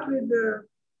start with the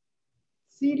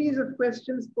series of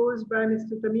questions posed by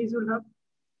Mr. Tamizul Haq,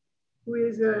 who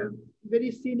is a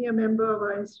very senior member of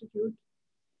our institute.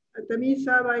 Tamiz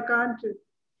Sahab, I can't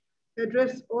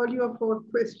address all your 4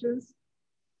 questions,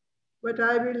 but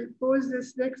I will pose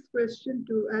this next question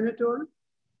to Anatol.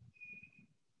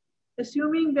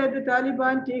 Assuming that the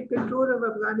Taliban take control of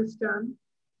Afghanistan,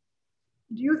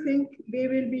 do you think they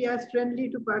will be as friendly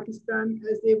to Pakistan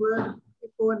as they were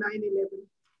before 9/11,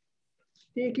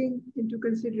 taking into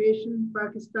consideration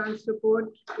Pakistan's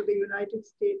support to the United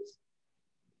States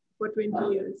for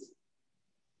 20 years?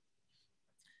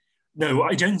 No,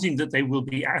 I don't think that they will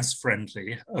be as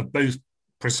friendly, both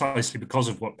precisely because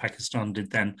of what Pakistan did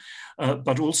then,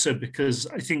 but also because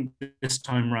I think this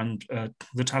time around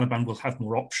the Taliban will have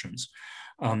more options.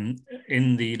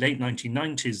 In the late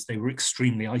 1990s, they were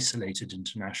extremely isolated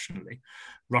internationally.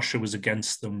 Russia was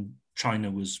against them,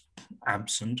 China was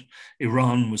absent,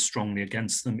 Iran was strongly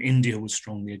against them, India was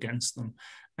strongly against them,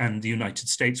 and the United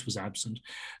States was absent.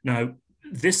 Now,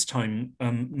 this time,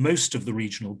 most of the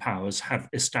regional powers have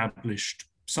established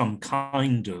some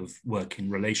kind of working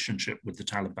relationship with the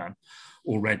Taliban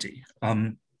already.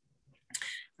 And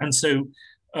so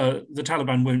the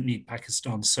Taliban won't need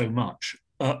Pakistan so much.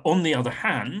 On the other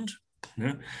hand,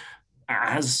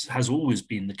 as has always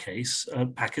been the case,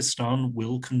 Pakistan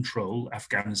will control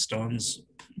Afghanistan's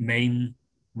main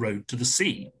road to the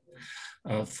sea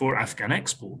for Afghan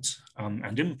exports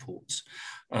and imports.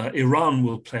 Iran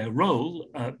will play a role,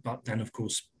 but then, of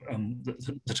course,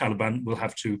 the Taliban will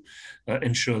have to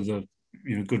ensure the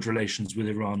good relations with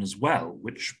Iran as well,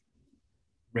 which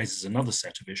raises another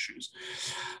set of issues.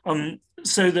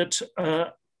 So that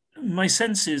my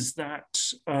sense is that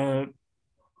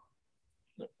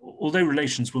although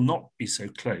relations will not be so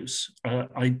close,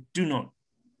 I do not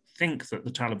think that the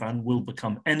Taliban will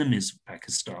become enemies of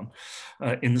Pakistan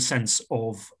in the sense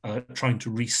of trying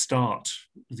to restart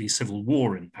the civil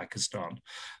war in Pakistan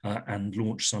and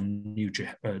launch some new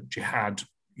jihad,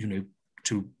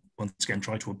 to once again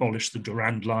try to abolish the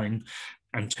Durand Line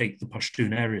and take the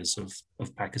Pashtun areas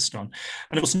of Pakistan.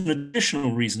 And of course, an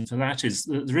additional reason for that is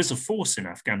that there is a force in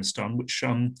Afghanistan which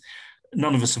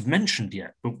none of us have mentioned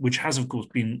yet, but which has, of course,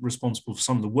 been responsible for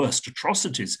some of the worst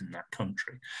atrocities in that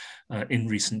country in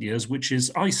recent years, which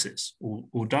is ISIS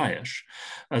or Daesh.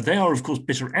 They are, of course,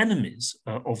 bitter enemies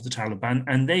of the Taliban,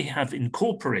 and they have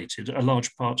incorporated a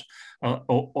large part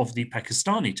of the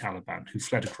Pakistani Taliban who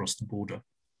fled across the border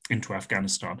into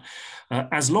Afghanistan.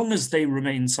 As long as they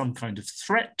remain some kind of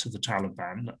threat to the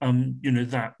Taliban,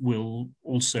 that will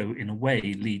also, in a way,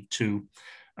 lead to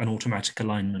an automatic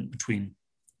alignment between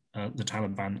the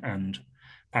Taliban and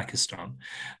Pakistan.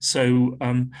 So,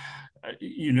 a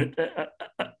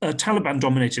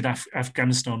Taliban-dominated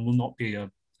Afghanistan will not be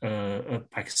a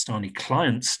Pakistani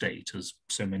client state, as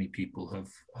so many people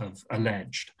have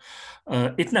alleged.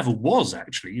 It never was,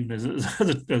 actually,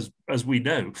 as we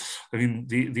know. I mean,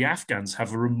 the Afghans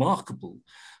have a remarkable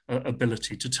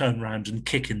ability to turn around and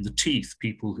kick in the teeth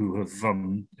people who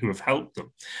have helped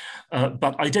them.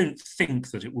 But I don't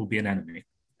think that it will be an enemy.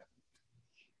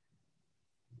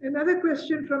 Another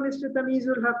question from Mr.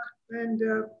 Tamizul Haq, and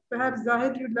perhaps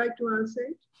Zahid, you'd like to answer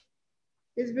it,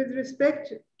 is with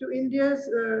respect to India's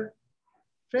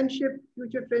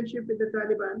future friendship with the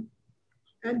Taliban,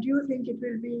 and do you think it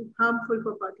will be harmful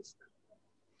for Pakistan?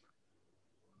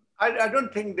 I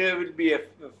don't think there will be a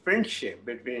friendship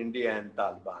between India and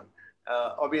Taliban.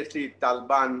 Obviously,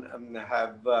 Taliban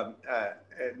have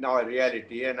now a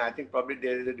reality, and I think probably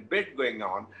there is a debate going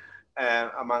on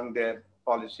among the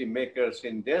policy makers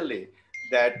in Delhi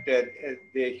that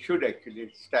they should actually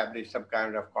establish some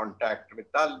kind of contact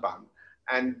with Taliban.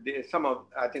 And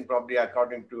I think probably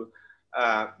according to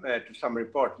some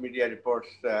media reports,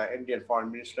 Indian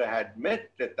Foreign Minister had met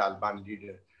the Taliban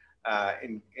leader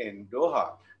in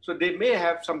Doha. So they may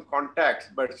have some contacts,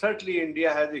 but certainly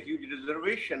India has a huge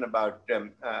reservation about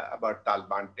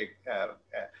Taliban.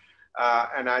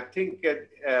 And I think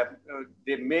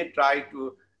they may try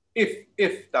to,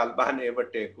 if Taliban ever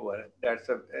take over,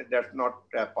 that's not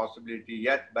a possibility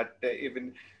yet. But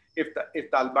even if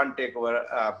Taliban take over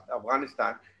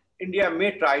Afghanistan, India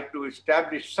may try to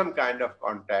establish some kind of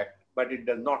contact, but it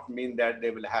does not mean that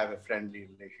they will have a friendly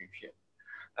relationship,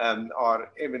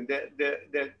 or even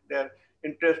their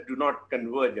interests do not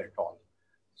converge at all.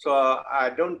 So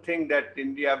I don't think that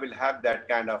India will have that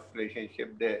kind of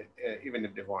relationship there, even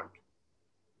if they want.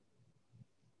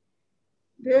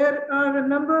 There are a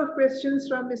number of questions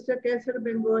from Mr. Kaisar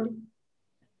Bengali,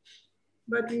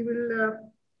 but we will,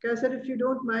 Kaisar, if you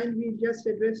don't mind, we'll just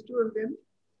address two of them.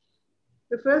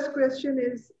 The first question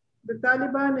is, the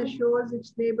Taliban assures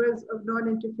its neighbors of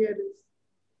non-interference,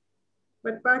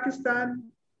 but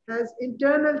Pakistan has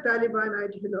internal Taliban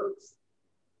ideologues.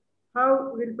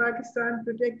 How will Pakistan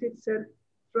protect itself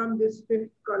from this fifth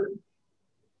column?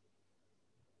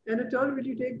 Anatol, will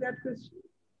you take that question?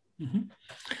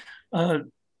 Mm-hmm.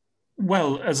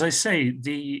 Well, as I say,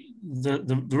 the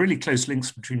really close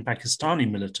links between Pakistani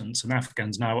militants and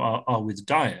Afghans now are with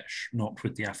Daesh, not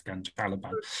with the Afghan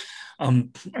Taliban.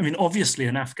 I mean, obviously,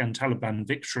 an Afghan Taliban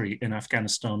victory in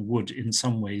Afghanistan would, in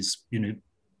some ways,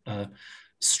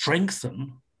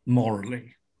 strengthen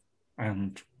morally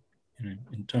and,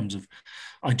 in terms of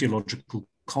ideological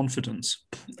confidence,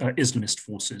 Islamist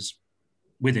forces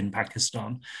within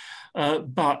Pakistan,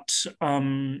 but.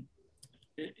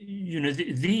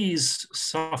 These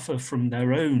suffer from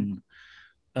their own,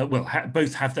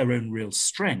 both have their own real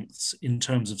strengths in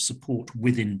terms of support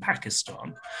within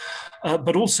Pakistan,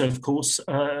 but also, of course,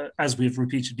 as we have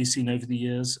repeatedly seen over the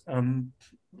years,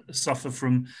 suffer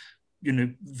from,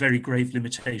 very grave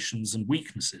limitations and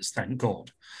weaknesses, thank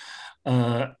God,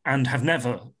 and have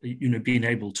never, been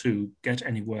able to get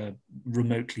anywhere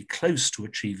remotely close to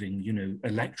achieving,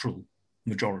 electoral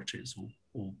majorities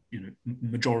or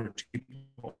majority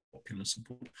popular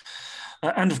support.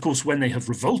 And of course, when they have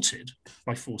revolted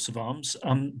by force of arms,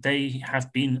 they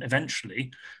have been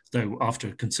eventually, though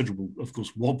after considerable, of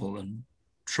course, wobble and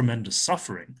tremendous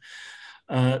suffering,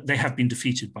 they have been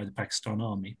defeated by the Pakistan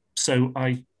army. So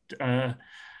I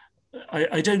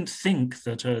don't think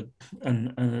that a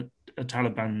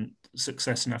Taliban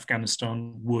success in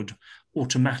Afghanistan would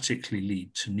automatically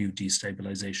lead to new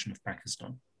destabilization of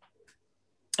Pakistan.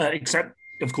 Except,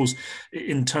 of course,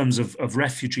 in terms of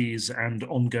refugees and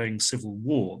ongoing civil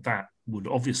war, that would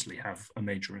obviously have a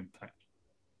major impact.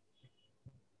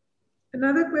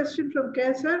 Another question from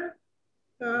Kaisar.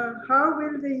 How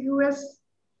will the US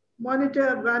monitor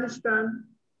Afghanistan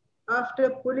after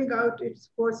pulling out its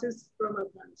forces from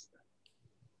Afghanistan?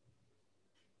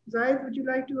 Zahid, would you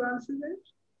like to answer that?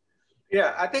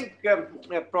 Yeah, I think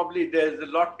probably there's a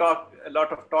lot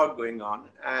of talk going on,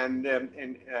 and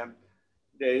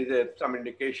there is some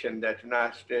indication that the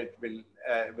United States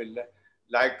will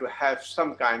like to have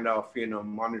some kind of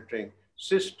monitoring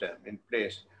system in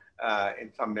place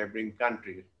in some neighboring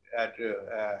countries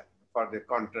for the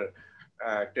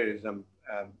counter-terrorism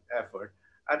effort.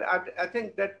 And I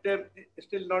think that is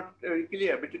still not very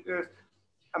clear, because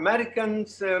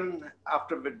Americans,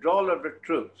 after withdrawal of the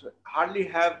troops, hardly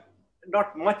have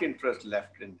not much interest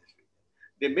left in this.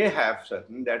 They may have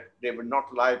certain that they would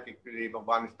not like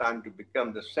Afghanistan to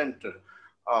become the center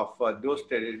of those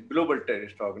global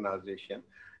terrorist organizations.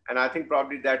 And I think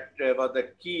probably that was the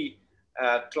key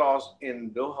clause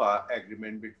in Doha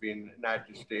agreement between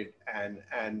United States and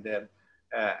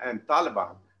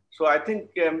Taliban. So I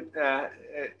think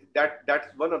that's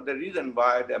one of the reasons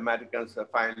why the Americans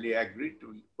finally agreed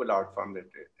to pull out from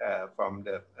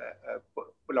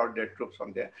pull out their troops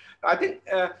from there. I think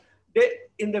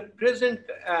in the present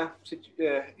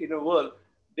world,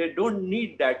 they don't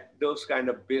need those kind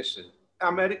of bases.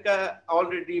 America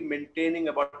already maintaining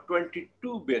about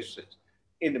 22 bases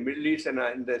in the Middle East and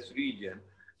in this region.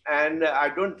 And I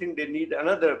don't think they need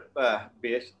another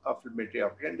base of military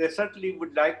operation. They certainly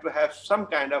would like to have some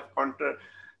kind of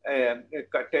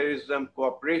counter-terrorism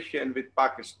cooperation with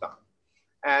Pakistan.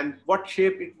 And what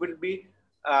shape it will be,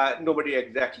 nobody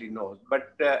exactly knows.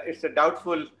 But it's a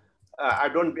doubtful, I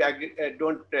don't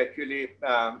actually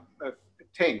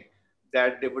think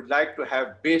that they would like to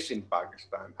have base in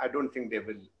Pakistan. I don't think they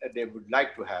would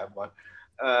like to have one,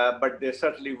 but they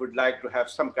certainly would like to have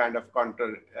some kind of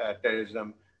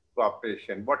counter-terrorism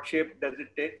cooperation. What shape does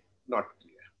it take? Not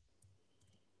clear.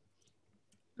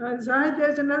 Zahid,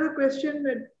 there's another question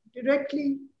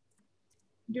directly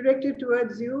directed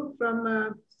towards you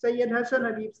from Sayyid Hassan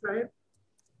Habib Sahib.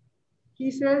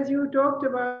 He says you talked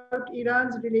about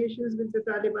Iran's relations with the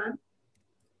Taliban.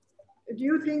 Do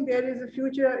you think there is a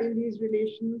future in these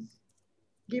relations,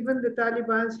 given the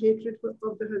Taliban's hatred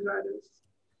of the Hazaras?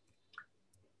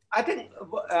 I think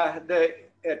the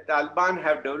Taliban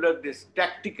have developed this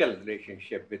tactical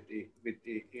relationship with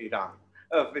Iran,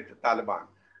 with the Taliban,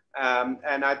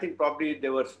 and I think probably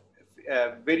there were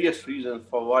various reasons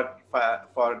for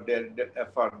their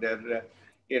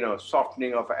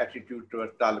softening of attitude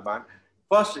towards Taliban.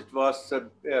 First, it was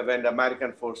when the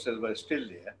American forces were still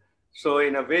there. So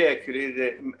in a way, actually,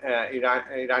 the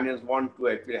Iranians want to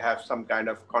actually have some kind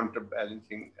of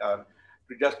counterbalancing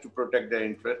just to protect their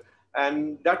interests.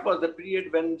 And that was the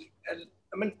period when,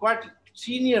 quite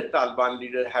senior Taliban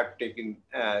leaders have taken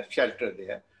shelter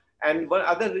there. And one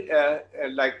other,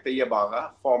 like PIIA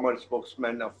Baga, former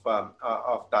spokesman of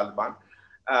Taliban,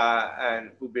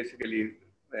 and who basically,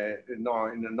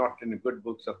 not in the good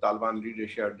books of Taliban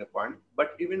leadership at the point,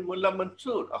 but even Mullah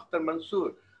Mansour, Akhtar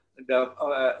Mansour,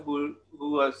 who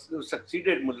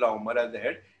succeeded Mullah Omar as the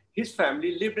head, his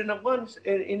family lived in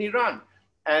in Iran.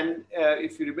 And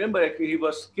if you remember, actually, he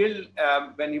was killed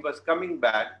when he was coming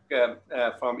back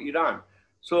from Iran.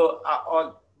 So,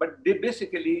 but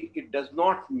basically, it does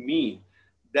not mean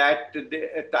that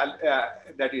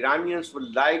that Iranians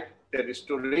would like the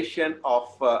restoration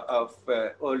of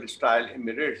old-style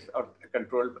emirates or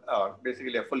control,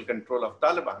 basically a full control of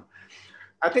Taliban.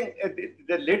 I think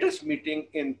the latest meeting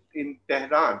in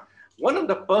Tehran, one of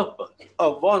the purpose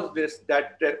was this,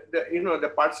 that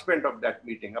the participant of that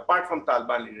meeting, apart from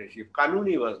Taliban leadership,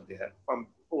 Kanuni was there from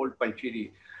old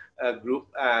Panchiri group,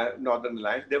 Northern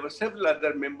Alliance. There were several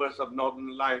other members of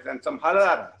Northern Alliance and some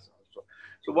Hazaras also.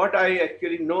 So what I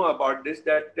actually know about this,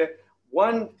 that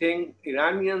one thing,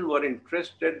 Iranians were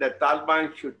interested that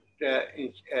Taliban should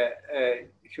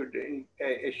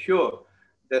assure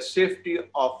the safety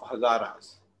of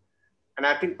Hazaras. And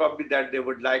I think probably that they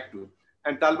would like to.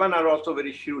 And Taliban are also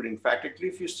very shrewd. In fact, actually,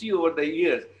 if you see over the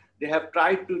years, they have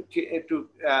tried to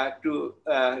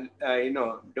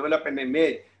develop an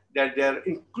image that they're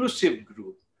inclusive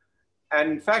group.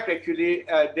 And in fact, actually,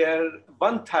 they're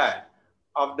 1/3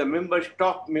 of the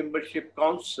top membership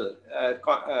council,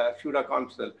 Shura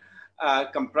Council,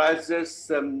 comprises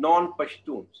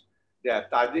non-Pashtuns. They are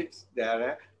Tajiks. They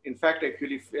are, in fact,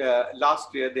 actually,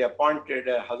 last year they appointed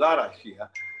Hazara Shia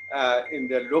in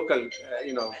the local,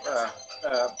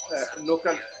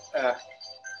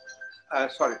 a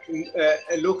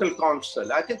local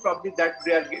council. I think probably that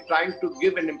they are trying to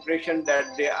give an impression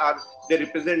that they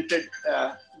represented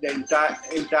the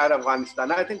entire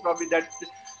Afghanistan. I think probably that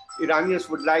Iranians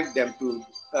would like them to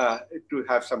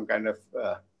have some kind of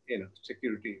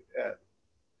security,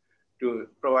 to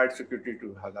provide security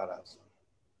to Hazaras.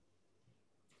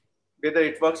 Whether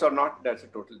it works or not, that's a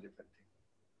totally different thing.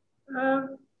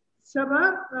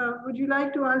 Saba, would you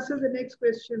like to answer the next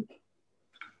question?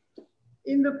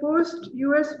 In the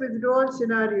post-US withdrawal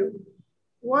scenario,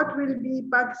 what will be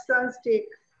Pakistan's take?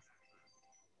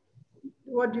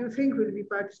 What do you think will be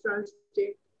Pakistan's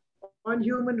take? on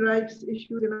human rights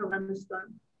issues in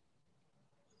Afghanistan?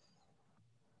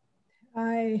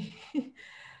 I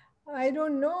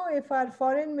don't know if our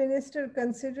foreign minister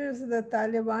considers the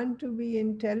Taliban to be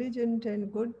intelligent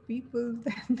and good people,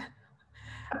 then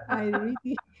I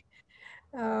really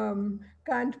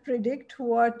can't predict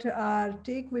what our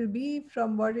take will be.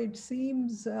 From what it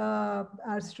seems,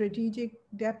 our strategic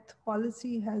depth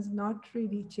policy has not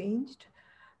really changed.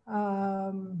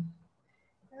 What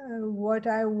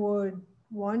I would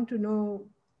want to know,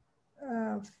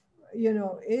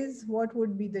 is what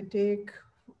would be the take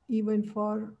even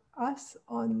for us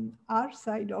on our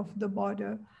side of the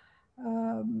border.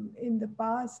 In the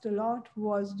past, a lot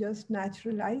was just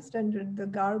naturalized under the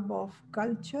garb of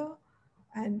culture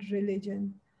and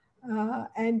religion.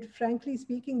 And frankly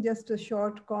speaking, just a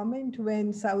short comment,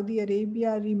 when Saudi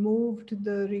Arabia removed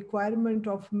the requirement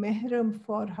of mehram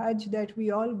for Hajj that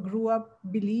we all grew up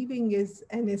believing is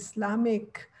an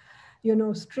Islamic,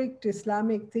 strict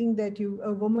Islamic thing, that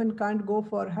a woman can't go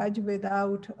for Hajj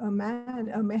without a man,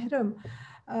 a mehram.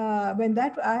 When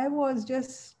that, I was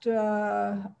just,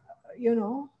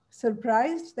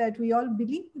 surprised that we all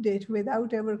believed it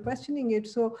without ever questioning it.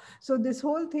 So this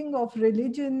whole thing of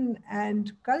religion and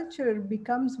culture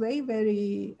becomes very,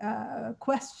 very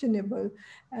questionable.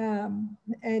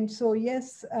 And so,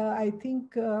 yes, I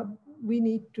think we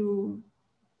need to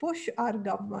push our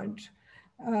government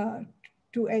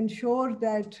to ensure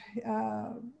that,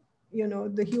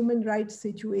 the human rights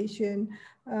situation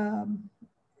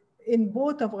in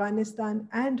both Afghanistan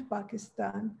and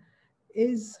Pakistan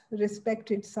is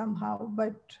respected somehow,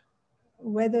 but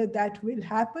whether that will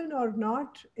happen or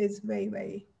not is very,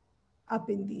 very up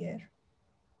in the air.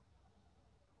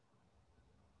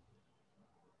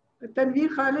 Tanveer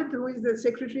Khalid, who is the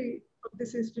secretary of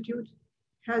this institute,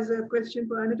 has a question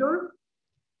for Anatol.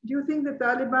 Do you think the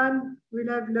Taliban will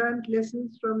have learned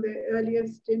lessons from their earlier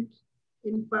stint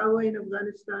in power in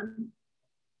Afghanistan?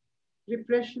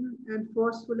 Repression and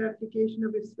forceful application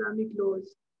of Islamic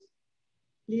laws,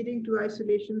 leading to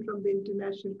isolation from the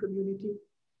international community?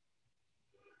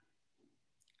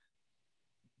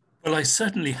 Well, I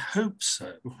certainly hope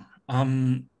so.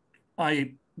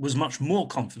 I was much more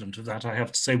confident of that, I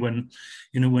have to say, when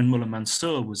Mullah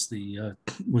Mansour was the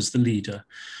leader.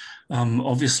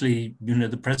 Obviously,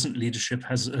 the present leadership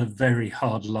has a very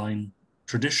hardline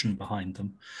tradition behind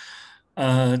them.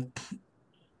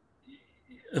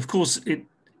 Of course,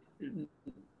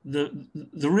 the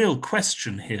real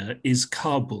question here is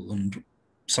Kabul and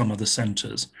some other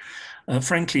centers.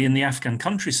 Frankly, in the Afghan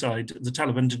countryside, the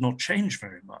Taliban did not change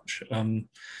very much.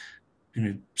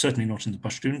 Certainly not in the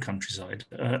Pashtun countryside,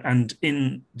 and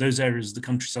in those areas of the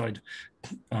countryside,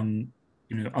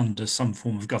 under some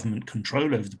form of government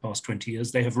control over the past 20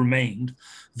 years, they have remained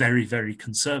very, very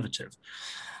conservative.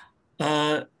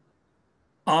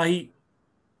 I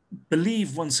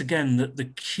believe, once again, that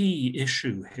the key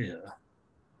issue here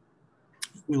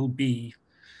will be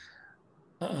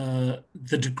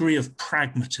the degree of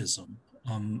pragmatism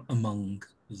among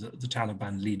the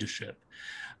Taliban leadership.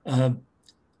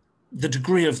 The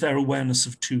degree of their awareness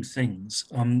of two things.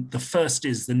 The first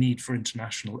is the need for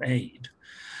international aid.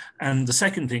 And the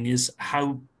second thing is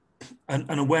how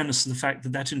an awareness of the fact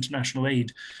that that international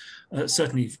aid,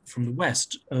 certainly from the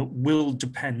West, will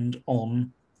depend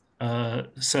on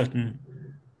certain,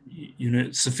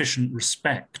 sufficient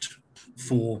respect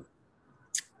for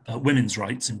women's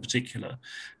rights in particular,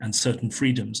 and certain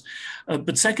freedoms.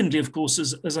 But secondly, of course,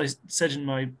 as I said in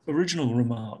my original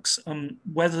remarks,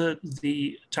 whether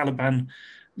the Taliban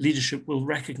leadership will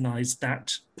recognize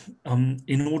that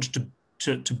in order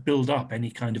to build up any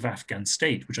kind of Afghan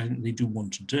state, which I think they do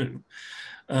want to do,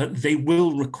 they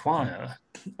will require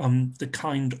the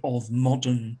kind of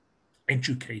modern,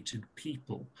 educated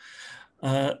people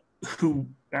who,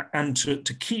 and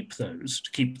to keep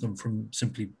them from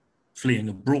simply fleeing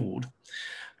abroad,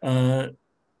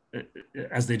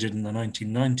 as they did in the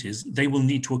 1990s, they will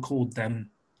need to accord them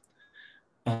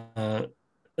a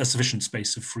sufficient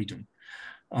space of freedom.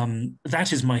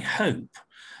 That is my hope.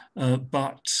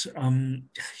 But in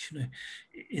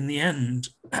the end,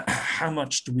 how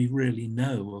much do we really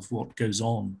know of what goes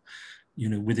on,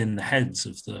 within the heads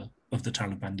of the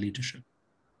Taliban leadership?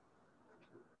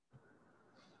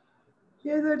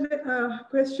 Here's a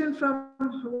question from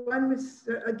one Ms.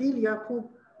 Adil Yaqub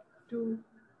to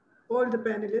all the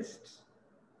panelists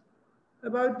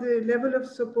about the level of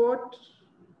support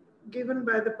given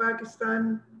by the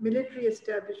Pakistan military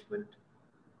establishment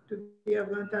to the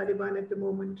Afghan Taliban at the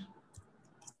moment.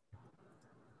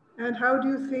 And how do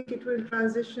you think it will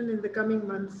transition in the coming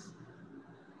months,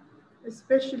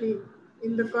 especially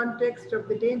in the context of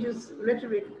the dangerous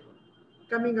rhetoric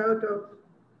coming out of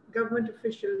government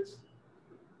officials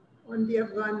on the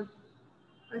Afghan,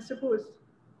 I suppose,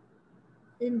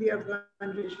 in the Afghan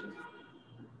regime.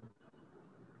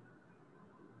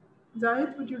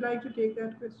 Zahid, would you like to take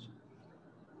that question?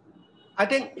 I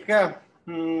think,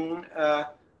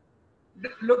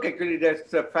 look, actually, there's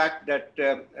the fact that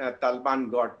Taliban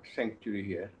got sanctuary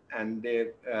here, and they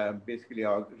basically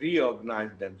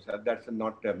reorganized themselves. That's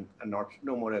not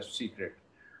no more a secret.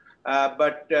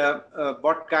 But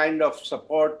what kind of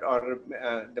support or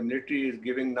the military is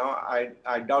giving now,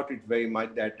 I doubt it very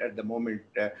much that at the moment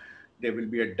there will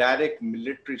be a direct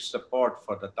military support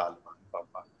for the Taliban from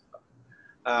Pakistan,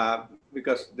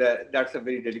 because that's a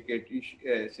very delicate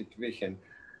situation.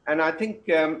 And I think,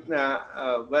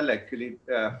 well, actually,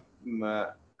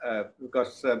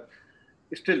 because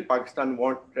still Pakistan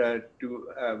want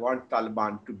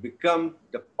Taliban to become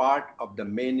the part of the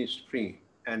mainstream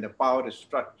and the power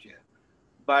structure,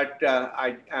 but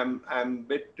I'm a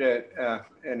bit,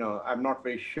 I'm not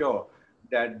very sure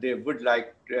that they would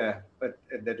like the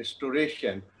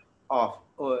restoration of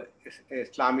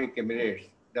Islamic Emirates,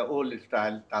 the old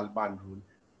style Taliban rule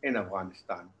in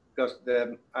Afghanistan, because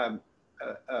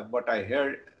what I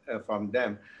heard from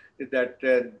them is that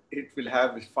it will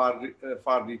have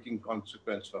far-reaching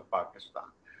consequence for Pakistan.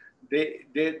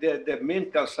 The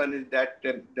main concern is that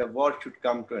the war should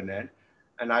come to an end.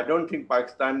 And I don't think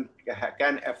Pakistan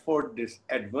can afford this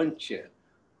adventure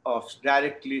of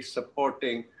directly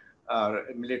supporting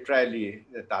militarily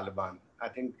the Taliban. I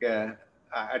think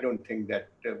I don't think that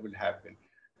will happen.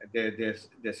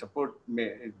 Their support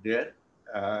is there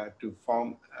to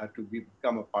form to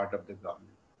become a part of the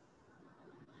government.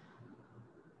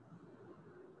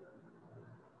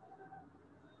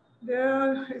 There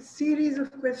are a series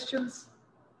of questions.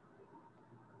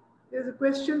 There's a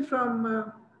question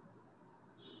from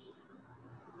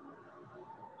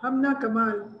Hamna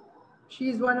Kamal.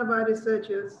 She's one of our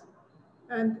researchers.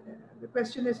 And the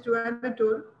question is to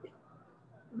Anatol.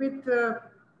 With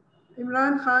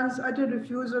Imran Khan's utter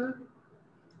refusal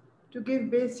to give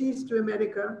bases to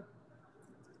America,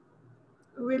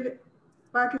 will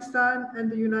Pakistan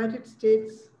and the United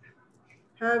States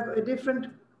have a different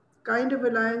kind of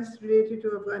alliance related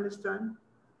to Afghanistan?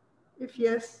 If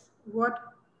yes, what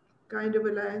kind of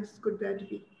alliance could that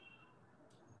be?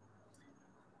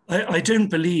 I don't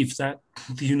believe that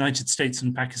the United States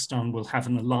and Pakistan will have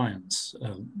an alliance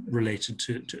related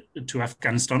to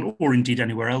Afghanistan or indeed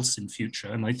anywhere else in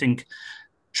future. And I think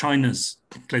China's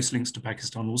close links to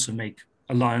Pakistan also make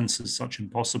alliances such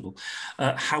impossible.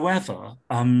 However,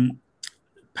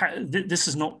 this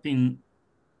has not been,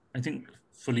 I think,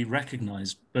 fully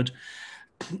recognized, but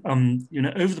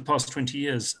over the past 20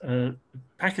 years,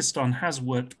 Pakistan has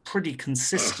worked pretty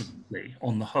consistently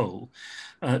on the whole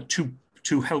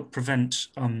to help prevent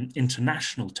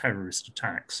international terrorist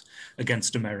attacks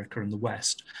against America and the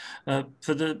West,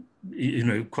 for the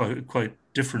quite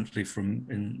differently from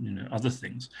in other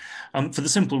things, for the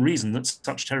simple reason that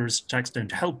such terrorist attacks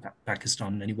don't help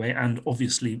Pakistan in any way, and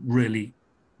obviously really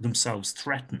themselves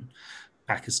threaten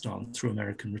Pakistan through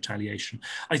American retaliation.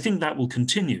 I think that will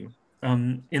continue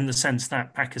in the sense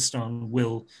that Pakistan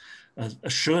will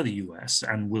assure the US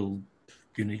and will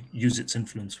use its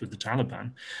influence with the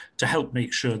Taliban to help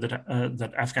make sure that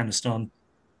that Afghanistan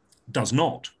does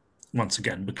not once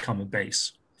again become a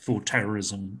base for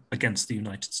terrorism against the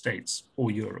United States or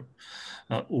Europe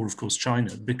or of course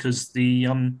China, because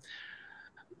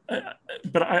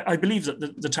but I believe that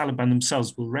the Taliban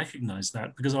themselves will recognize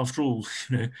that, because after all,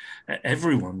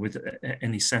 everyone with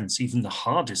any sense, even the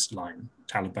hardest line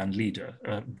Taliban leader,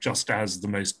 just as the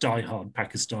most diehard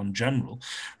Pakistan general,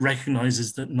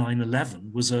 recognizes that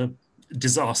 9/11 was a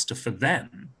disaster for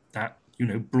them that,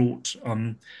 brought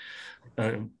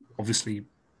obviously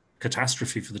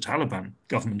catastrophe for the Taliban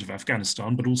government of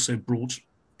Afghanistan, but also brought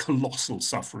colossal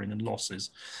suffering and losses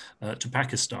to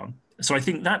Pakistan. So I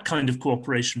think that kind of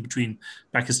cooperation between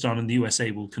Pakistan and the USA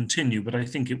will continue, but I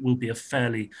think it will be a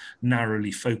fairly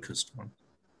narrowly focused one.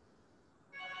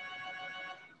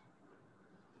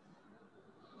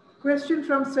 Question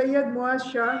from Syed Muaz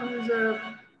Shah, who is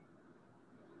a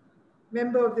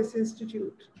member of this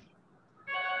institute.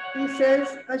 He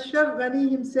says, Ashraf Ghani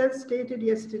himself stated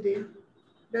yesterday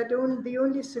that the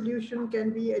only solution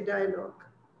can be a dialogue,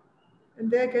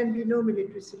 and there can be no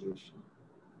military solution.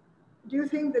 Do you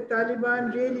think the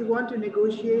Taliban really want to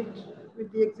negotiate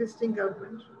with the existing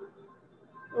government,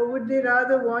 or would they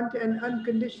rather want an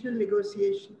unconditional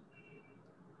negotiation,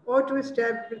 or to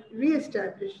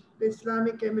re-establish the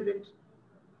Islamic Emirate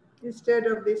instead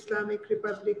of the Islamic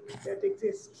Republic that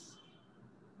exists?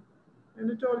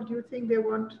 Anatol, do you think they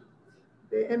want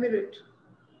the Emirate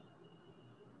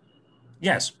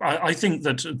Yes, I think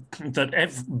that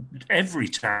every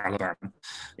Taliban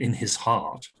in his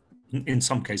heart, in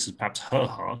some cases perhaps her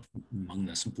heart, among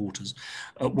their supporters,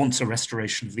 wants a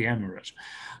restoration of the emirate.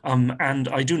 And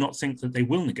I do not think that they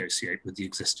will negotiate with the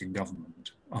existing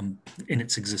government in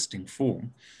its existing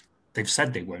form. They've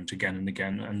said they won't again and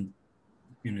again, and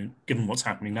given what's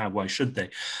happening now, why should they?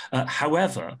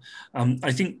 However,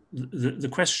 I think the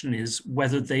question is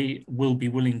whether they will be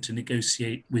willing to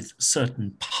negotiate with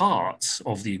certain parts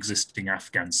of the existing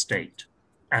Afghan state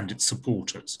and its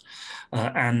supporters,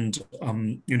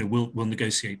 will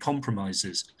negotiate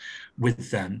compromises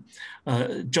with them,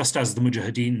 just as the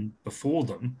Mujahideen before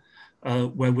them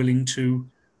were willing to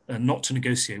not to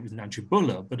negotiate with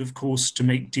Najibullah, but of course to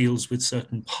make deals with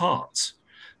certain parts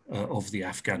of the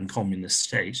Afghan communist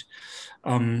state.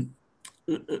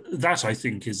 That, I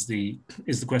think, is the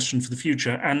question for the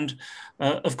future. And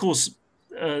of course,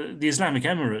 the Islamic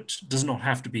Emirate does not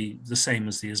have to be the same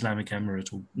as the Islamic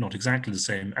Emirate, or not exactly the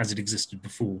same as it existed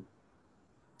before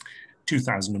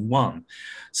 2001.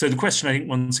 So the question, I think,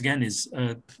 once again, is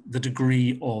the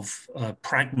degree of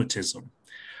pragmatism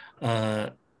of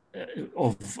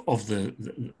the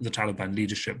Taliban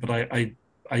leadership. But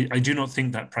I do not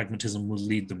think that pragmatism will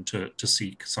lead them to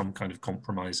seek some kind of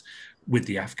compromise with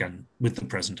the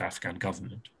present Afghan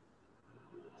government.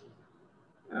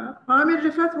 Ahmed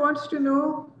Rifat wants to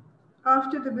know,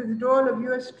 after the withdrawal of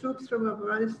US troops from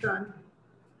Afghanistan,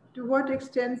 to what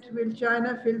extent will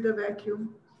China fill the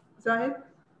vacuum? Zahid?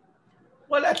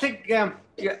 Well, I think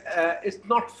it's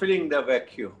not filling the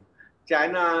vacuum.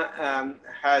 China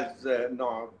has a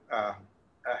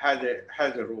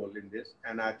role in this,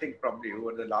 and I think probably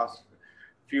over the last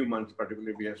few months,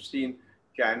 particularly, we have seen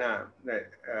China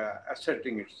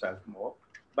asserting itself more.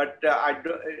 But it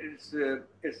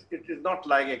is not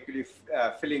like actually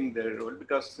filling the role,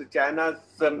 because China's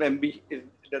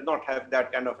does not have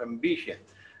that kind of ambition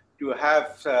to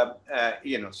have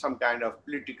some kind of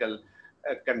political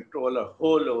control or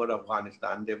hold over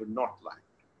Afghanistan. They would not like.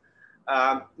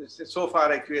 So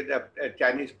far, actually, the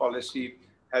Chinese policy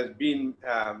has been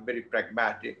very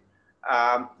pragmatic.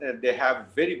 They have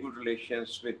very good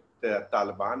relations with the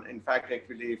Taliban. In fact,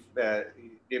 actually,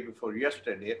 day before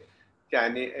yesterday,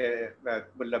 Chinese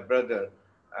Mullah brother,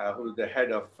 who's the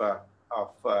head of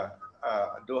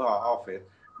Doha office,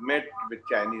 met with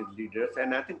Chinese leaders,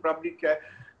 and I think probably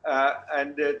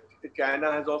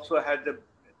China has also had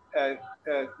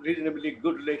reasonably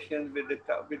good relations with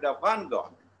the Afghan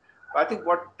government. I think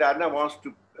what China wants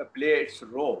to play its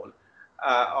role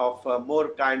of more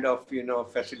kind of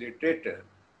facilitator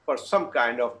for some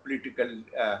kind of political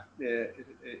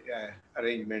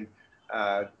arrangement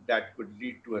that could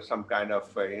lead to some kind of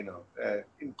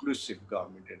inclusive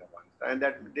government in Afghanistan, and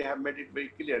that they have made it very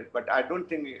clear. But I don't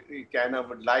think China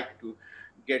would like to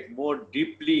get more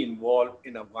deeply involved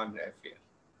in Afghan affairs.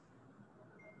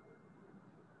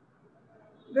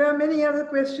 There are many other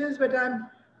questions, but I'm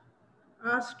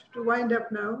asked to wind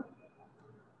up now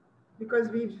because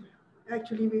we've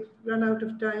run out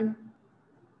of time.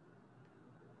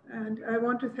 And I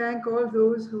want to thank all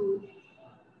those who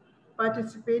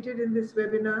participated in this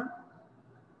webinar.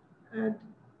 And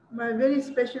my very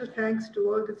special thanks to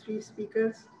all the three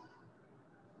speakers.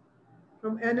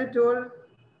 From Anatol,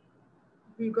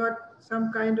 we got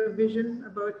some kind of vision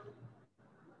about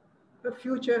the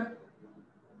future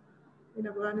in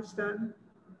Afghanistan.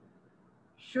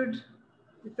 Should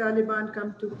the Taliban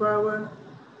come to power,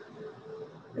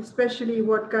 especially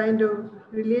what kind of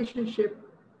relationship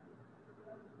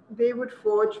they would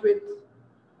forge with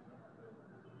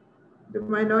the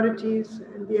minorities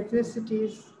and the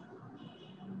ethnicities,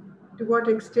 to what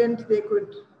extent they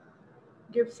could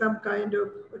give some kind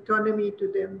of autonomy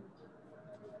to them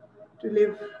to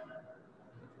live.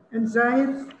 And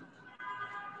Zahid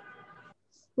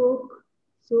spoke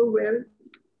so well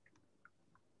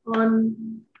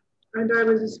on, and I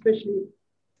was especially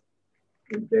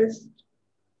impressed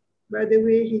by the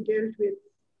way he dealt with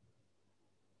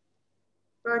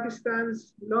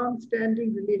Pakistan's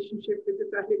long-standing relationship with the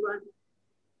Taliban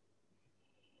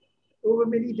over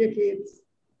many decades.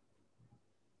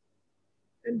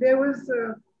 And there was,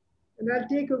 and I'll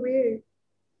take away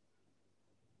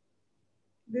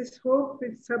this hope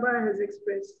which Saba has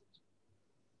expressed,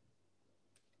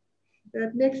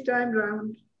 that next time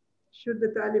round, should the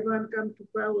Taliban come to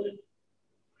power,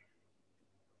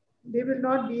 they will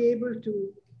not be able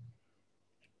to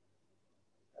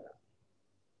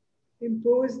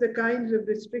impose the kinds of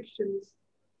restrictions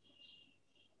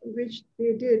which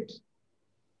they did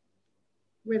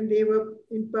when they were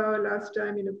in power last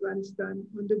time in Afghanistan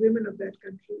on the women of that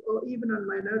country, or even on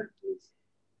minorities.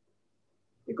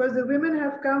 Because the women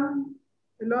have come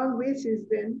along way since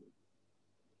then.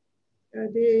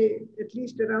 They, at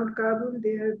least around Kabul,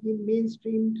 they have been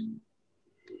mainstreamed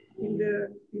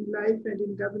in life and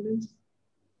in governance.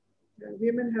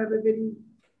 Women have a very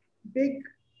big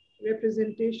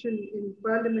representation in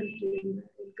parliament in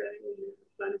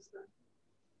Afghanistan.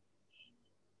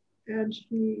 And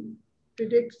she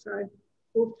predicts,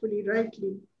 hopefully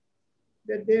rightly,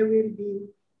 that there will be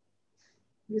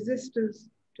resistance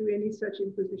to any such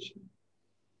imposition.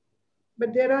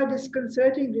 But there are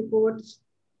disconcerting reports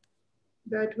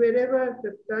that wherever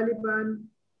the Taliban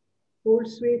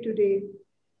holds sway today,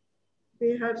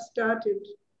 they have started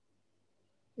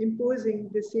imposing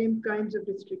the same kinds of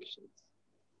restrictions.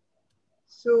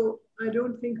 So I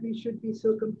don't think we should be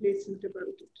so complacent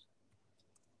about it.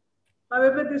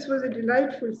 However, this was a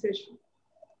delightful session.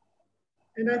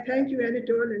 And I thank you,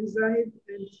 Anatol and Zahid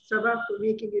and Saba, for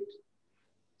making it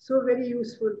so very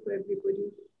useful for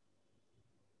everybody.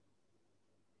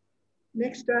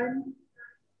 Next time,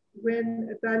 when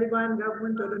a Taliban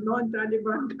government or a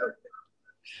non-Taliban government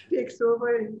takes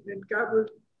over in Kabul,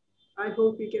 I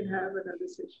hope we can have another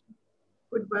session.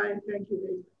 Goodbye and thank you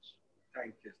very much.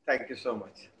 Thank you. Thank you so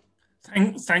much.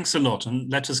 Thanks a lot,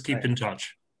 and let us keep in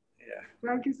touch. Yeah.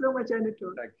 Thank you so much,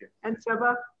 Anatol. Thank you. And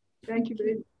Saba, thank you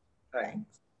very much.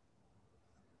 Thanks.